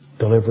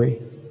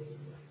 Delivery.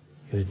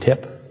 Get a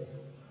tip.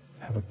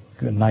 Have a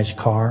good, nice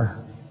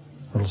car.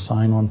 Little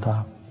sign on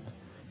top.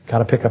 Got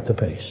to pick up the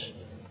pace.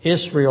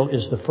 Israel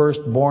is the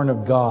firstborn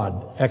of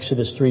God.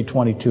 Exodus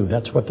 3:22.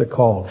 That's what they're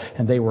called.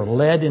 And they were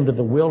led into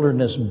the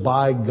wilderness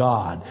by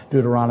God.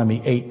 Deuteronomy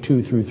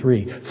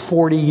 8:2-3.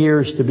 40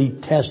 years to be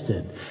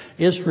tested.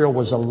 Israel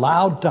was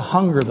allowed to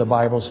hunger, the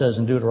Bible says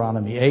in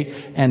Deuteronomy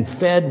 8, and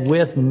fed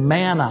with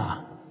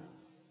manna.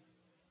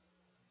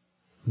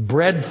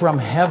 Bread from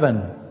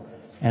heaven.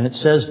 And it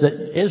says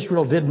that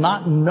Israel did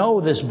not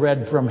know this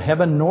bread from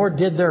heaven, nor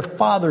did their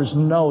fathers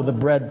know the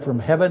bread from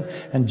heaven.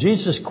 And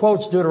Jesus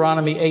quotes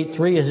Deuteronomy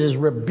 8:3 as his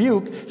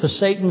rebuke to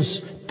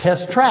Satan's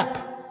test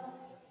trap.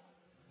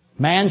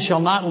 Man shall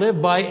not live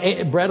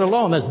by bread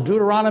alone. That's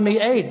Deuteronomy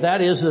 8.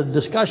 That is a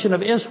discussion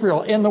of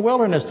Israel in the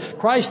wilderness.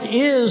 Christ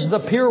is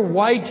the pure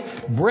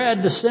white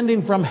bread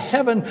descending from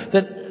heaven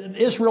that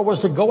Israel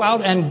was to go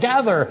out and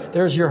gather.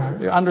 There's your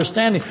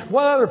understanding.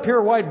 What other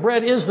pure white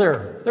bread is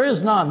there? There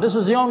is none. This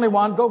is the only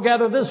one. Go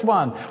gather this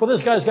one. Well,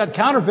 this guy's got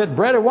counterfeit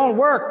bread. It won't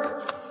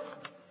work.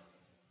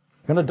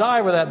 Going to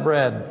die with that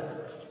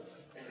bread.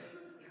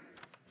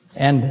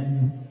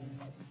 And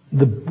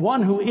the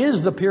one who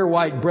is the pure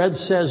white bread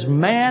says,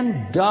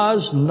 man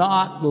does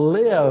not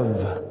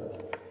live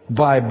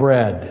by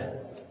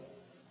bread,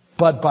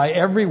 but by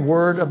every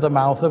word of the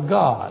mouth of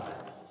God.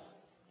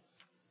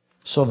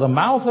 So the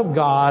mouth of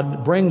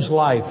God brings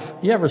life.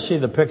 You ever see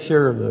the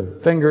picture of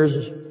the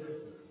fingers,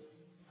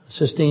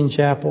 Sistine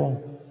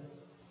Chapel?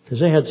 Because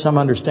they had some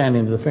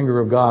understanding that the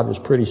finger of God was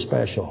pretty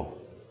special.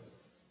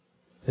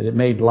 That it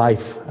made life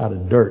out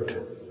of dirt.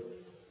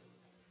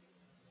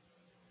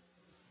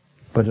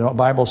 But the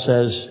Bible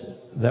says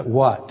that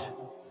what?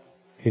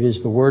 It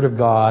is the Word of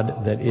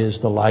God that is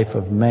the life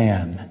of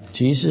man.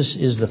 Jesus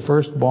is the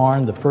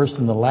firstborn, the first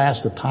and the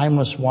last, the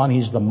timeless one.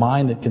 He's the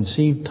mind that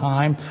conceived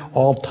time.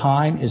 All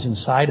time is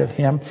inside of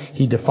him.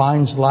 He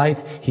defines life.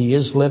 He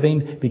is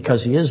living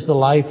because he is the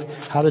life.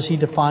 How does he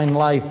define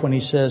life when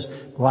he says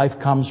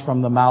life comes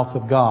from the mouth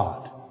of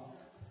God?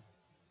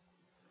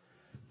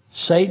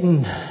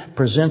 Satan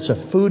presents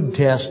a food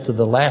test to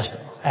the last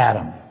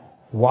Adam.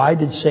 Why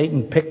did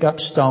Satan pick up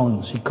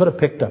stones? He could have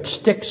picked up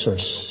sticks or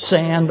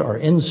sand or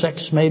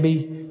insects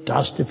maybe,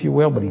 dust if you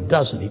will, but he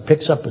doesn't. He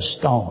picks up a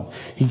stone.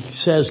 He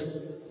says,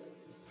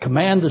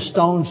 command the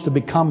stones to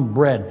become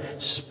bread.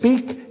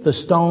 Speak the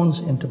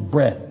stones into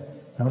bread.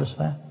 Notice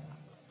that?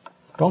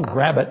 Don't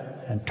grab it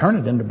and turn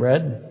it into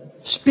bread.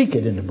 Speak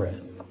it into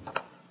bread.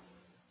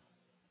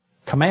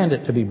 Command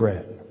it to be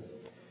bread.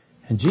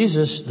 And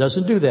Jesus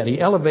doesn't do that. He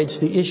elevates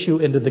the issue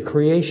into the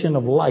creation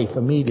of life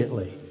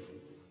immediately.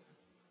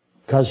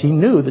 Because he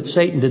knew that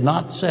Satan did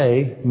not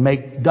say,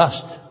 make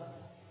dust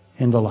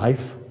into life,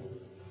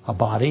 a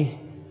body.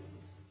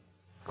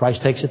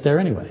 Christ takes it there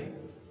anyway.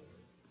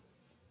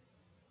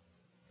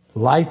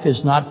 Life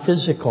is not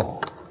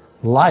physical.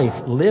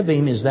 Life,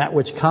 living, is that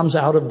which comes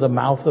out of the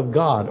mouth of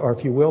God, or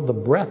if you will, the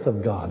breath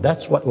of God.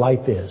 That's what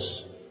life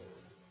is.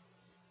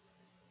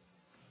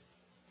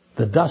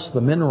 The dust,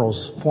 the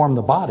minerals form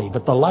the body,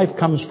 but the life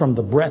comes from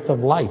the breath of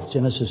life.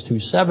 Genesis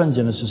 2:7,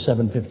 Genesis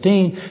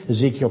 7:15,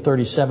 Ezekiel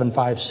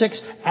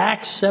 37:5-6,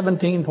 Acts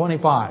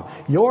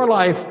 17:25. Your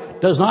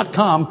life does not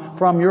come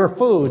from your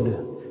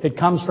food. It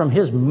comes from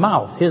His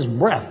mouth, His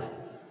breath.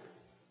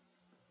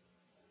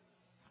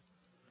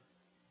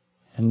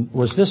 And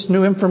was this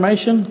new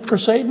information for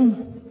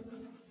Satan?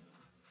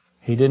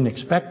 He didn't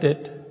expect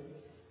it.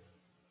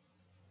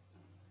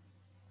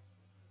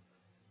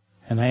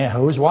 And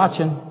who's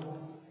watching?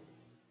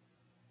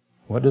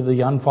 What do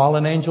the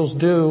unfallen angels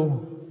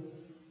do?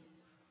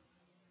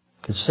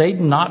 Did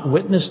Satan not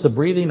witness the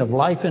breathing of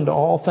life into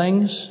all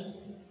things?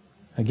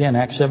 Again,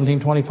 Acts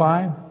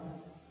 17:25.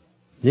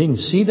 Did he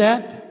see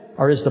that?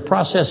 Or is the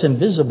process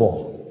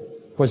invisible?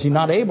 Was he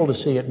not able to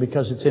see it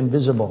because it's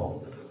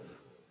invisible?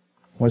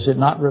 Was it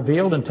not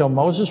revealed until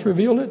Moses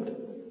revealed it?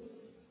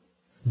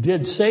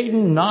 Did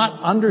Satan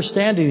not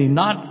understand? Did he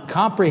not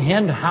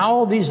comprehend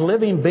how these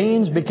living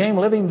beings became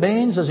living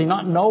beings? Does he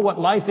not know what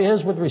life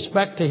is with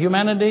respect to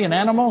humanity and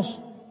animals?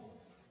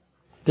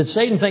 Did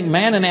Satan think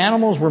man and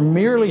animals were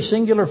merely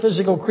singular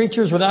physical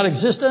creatures without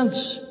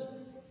existence?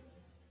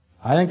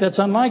 I think that's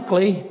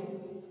unlikely.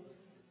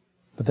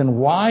 But then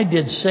why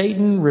did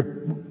Satan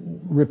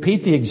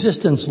repeat the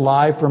existence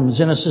lie from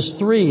Genesis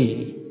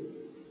 3?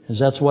 Because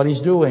that's what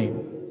he's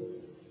doing.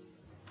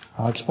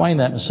 I'll explain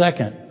that in a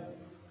second.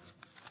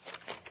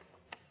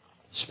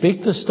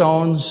 Speak the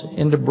stones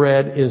into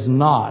bread is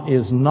not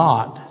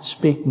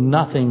speak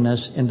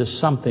nothingness into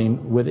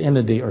something with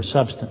entity or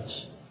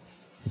substance.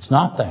 It's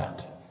not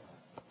that.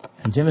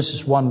 And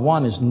Genesis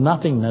 1:1 is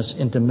nothingness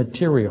into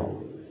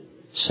material.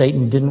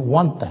 Satan didn't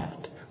want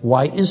that.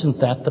 Why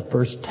isn't that the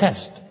first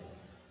test?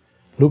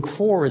 Luke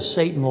 4 is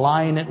Satan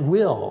lying at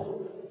will.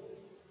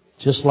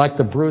 Just like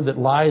the brood that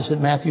lies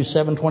at Matthew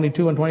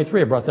 7:22 and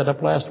 23. I brought that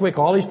up last week.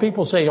 All these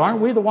people say, aren't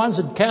we the ones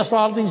that cast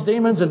out these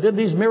demons and did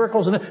these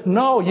miracles?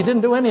 No, you didn't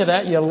do any of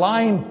that. You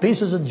lying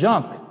pieces of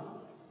junk.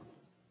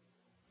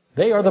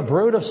 They are the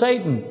brood of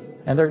Satan.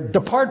 And they're,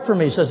 depart from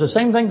me. He says the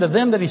same thing to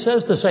them that he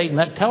says to Satan.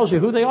 That tells you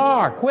who they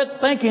are. Quit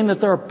thinking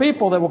that there are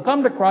people that will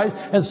come to Christ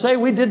and say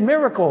we did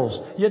miracles.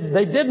 Yet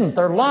they didn't.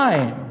 They're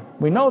lying.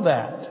 We know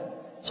that.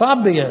 It's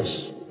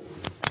obvious.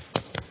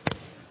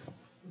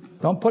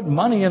 Don't put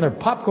money in their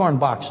popcorn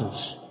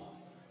boxes.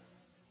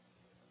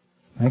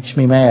 Makes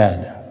me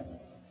mad.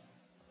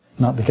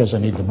 Not because I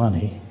need the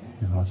money.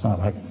 It's not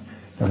like,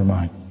 never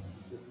mind.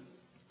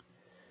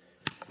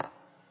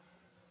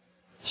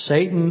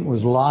 Satan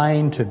was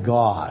lying to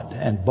God,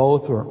 and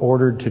both were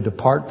ordered to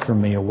depart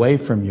from me, away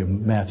from you,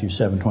 Matthew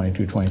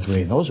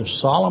 7:22-23. Those are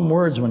solemn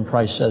words when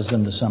Christ says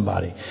them to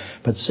somebody.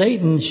 But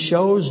Satan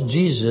shows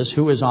Jesus,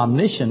 who is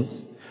omniscient,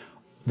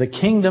 the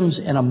kingdoms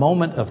in a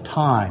moment of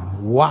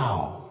time.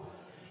 Wow.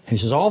 He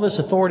says, all this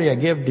authority I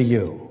give to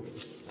you.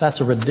 That's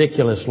a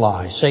ridiculous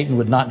lie. Satan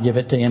would not give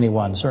it to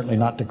anyone, certainly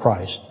not to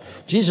Christ.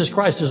 Jesus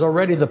Christ is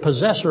already the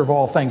possessor of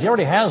all things. He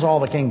already has all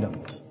the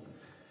kingdoms.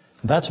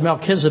 That's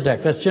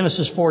Melchizedek. That's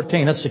Genesis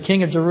 14. That's the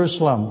King of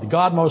Jerusalem, the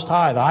God Most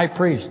High, the High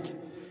Priest.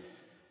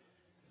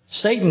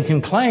 Satan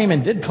can claim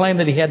and did claim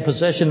that he had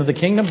possession of the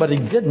kingdom, but he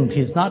didn't.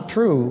 It's not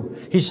true.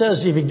 He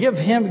says, if you give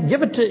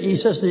it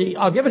to,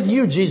 I'll give it to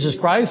you, Jesus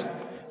Christ,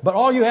 but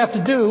all you have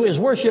to do is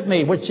worship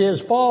me, which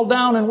is fall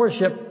down and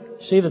worship.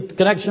 See the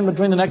connection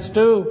between the next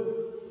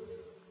two?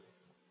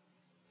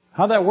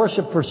 How that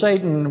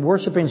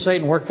worshiping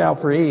Satan worked out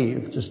for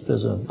Eve, just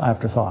as an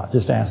afterthought,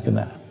 just asking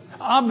that.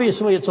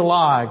 Obviously it's a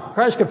lie.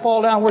 Christ could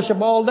fall down and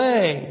worship all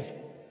day.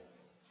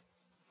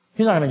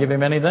 He's not going to give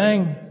him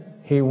anything.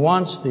 He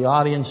wants the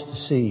audience to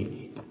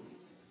see.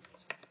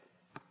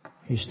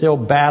 He's still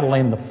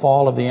battling the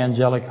fall of the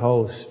angelic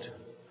host.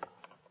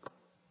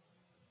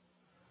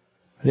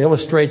 It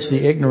illustrates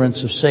the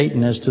ignorance of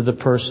Satan as to the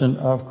person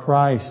of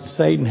Christ.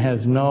 Satan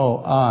has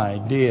no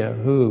idea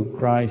who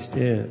Christ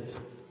is.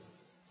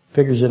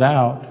 Figures it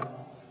out.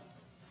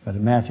 But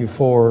in Matthew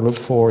 4,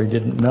 Luke 4, he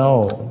didn't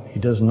know. He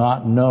does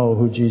not know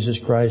who Jesus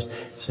Christ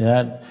is.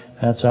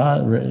 That's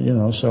odd,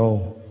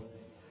 so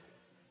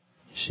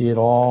you see it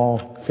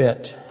all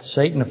fit.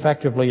 Satan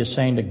effectively is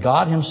saying to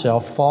God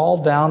himself,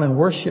 fall down and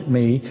worship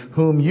me,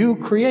 whom you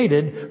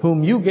created,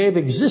 whom you gave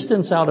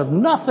existence out of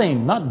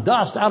nothing, not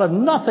dust, out of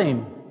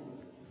nothing.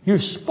 You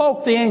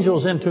spoke the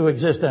angels into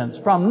existence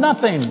from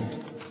nothing.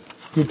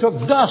 You took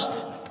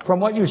dust from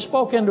what you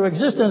spoke into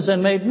existence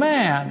and made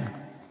man.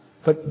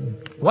 But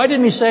why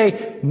didn't he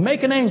say,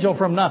 make an angel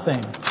from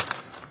nothing?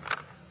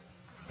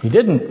 He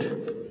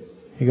didn't.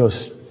 He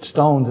goes,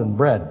 stones and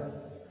bread.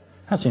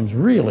 That seems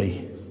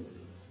really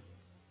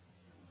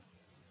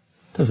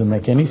Doesn't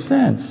make any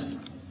sense.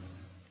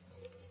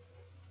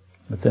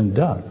 But then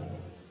Doug.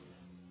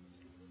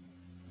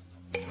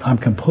 I'm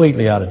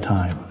completely out of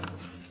time.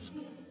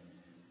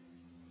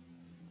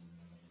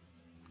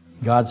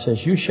 God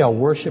says, you shall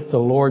worship the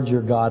Lord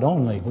your God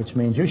only, which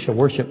means you shall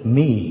worship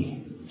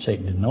me.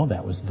 Satan didn't know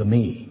that was the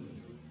me.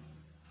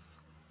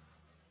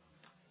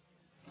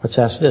 Let's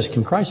ask this.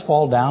 Can Christ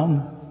fall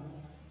down?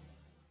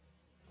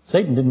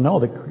 Satan didn't know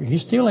that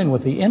he's dealing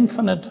with the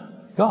infinite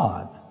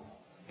God.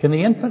 Can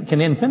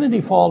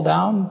infinity fall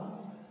down?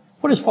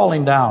 What is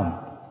falling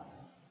down?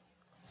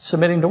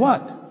 Submitting to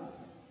what?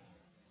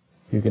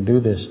 You can do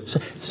this.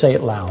 Say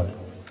it loud.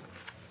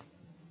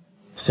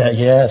 Say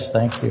yes,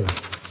 thank you.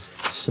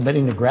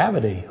 Submitting to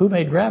gravity. Who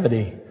made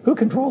gravity? Who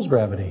controls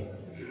gravity?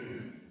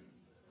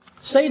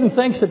 Satan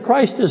thinks that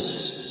Christ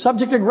is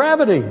subject to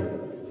gravity.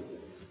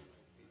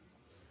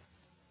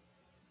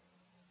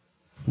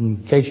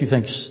 In case you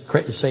think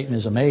Satan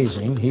is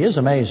amazing, he is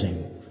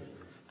amazing.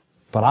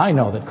 But I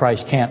know that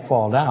Christ can't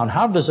fall down.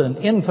 How does an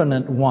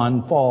infinite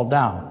one fall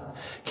down?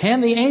 Can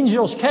the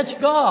angels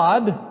catch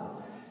God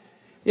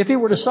if he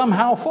were to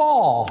somehow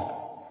fall?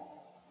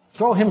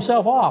 Throw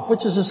himself off,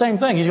 which is the same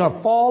thing. He's going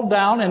to fall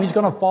down and he's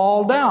going to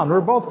fall down.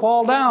 We're both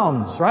fall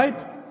downs, right?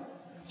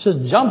 It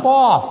says jump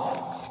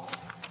off.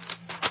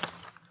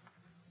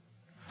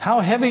 How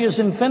heavy is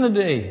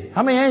infinity?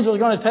 How many angels are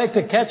going to take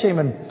to catch him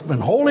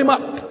and hold him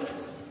up?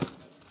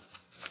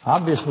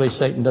 Obviously,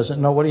 Satan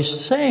doesn't know what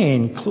he's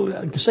saying.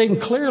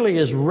 Satan clearly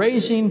is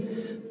raising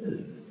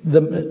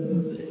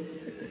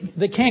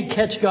they can't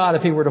catch God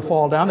if he were to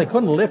fall down. They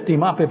couldn't lift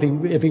him up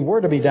if he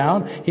were to be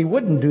down. He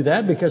wouldn't do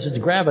that because it's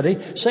gravity.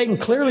 Satan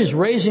clearly is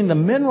raising the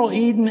mineral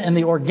Eden and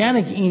the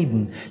organic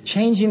Eden,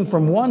 changing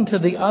from one to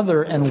the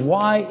other and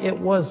why it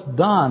was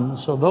done.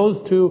 So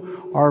those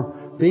two are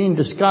being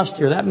discussed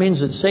here. That means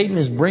that Satan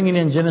is bringing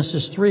in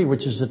Genesis 3,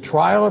 which is the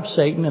trial of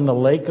Satan in the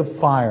lake of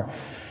fire.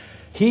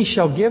 He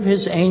shall give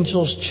his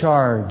angels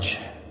charge.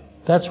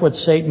 That's what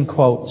Satan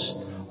quotes.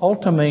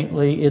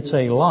 Ultimately, it's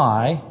a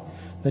lie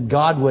that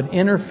God would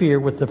interfere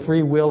with the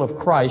free will of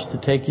Christ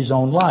to take his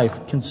own life.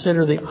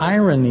 Consider the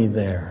irony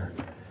there.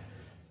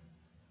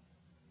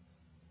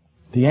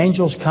 The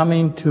angels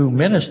coming to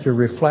minister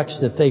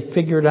reflects that they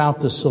figured out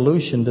the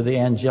solution to the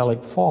angelic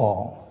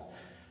fall.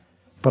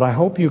 But I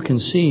hope you can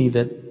see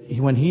that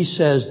when he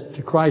says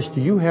to Christ,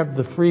 do you have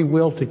the free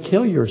will to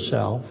kill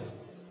yourself?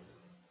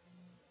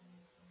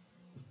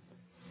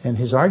 And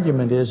his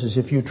argument is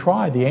if you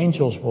try, the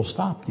angels will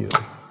stop you.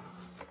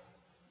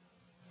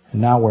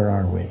 And now where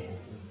are we?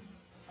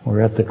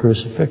 We're at the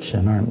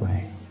crucifixion, aren't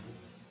we?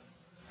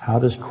 How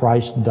does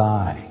Christ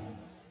die?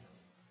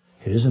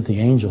 It isn't the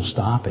angels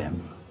stop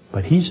him,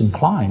 but he's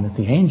implying that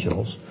the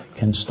angels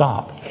can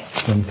stop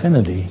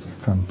infinity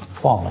from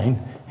falling.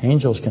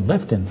 Angels can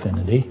lift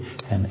infinity,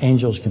 and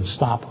angels can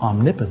stop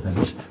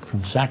omnipotence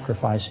from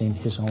sacrificing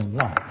his own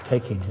life,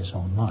 taking his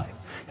own life.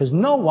 Because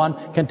no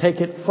one can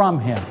take it from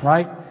him,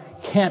 right?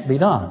 Can't be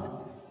done.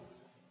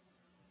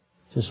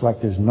 Just like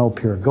there's no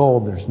pure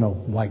gold, there's no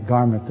white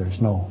garment, there's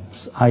no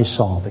eye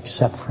salve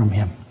except from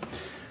him.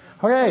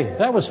 Okay,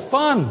 that was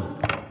fun.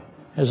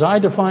 As I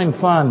define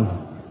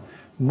fun,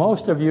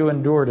 most of you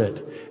endured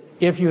it.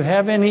 If you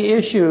have any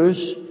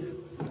issues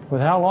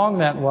with how long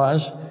that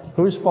was,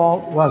 whose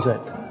fault was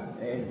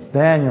it?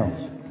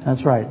 Daniel's.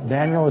 That's right.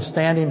 Daniel is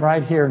standing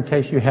right here in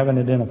case you haven't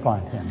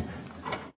identified him.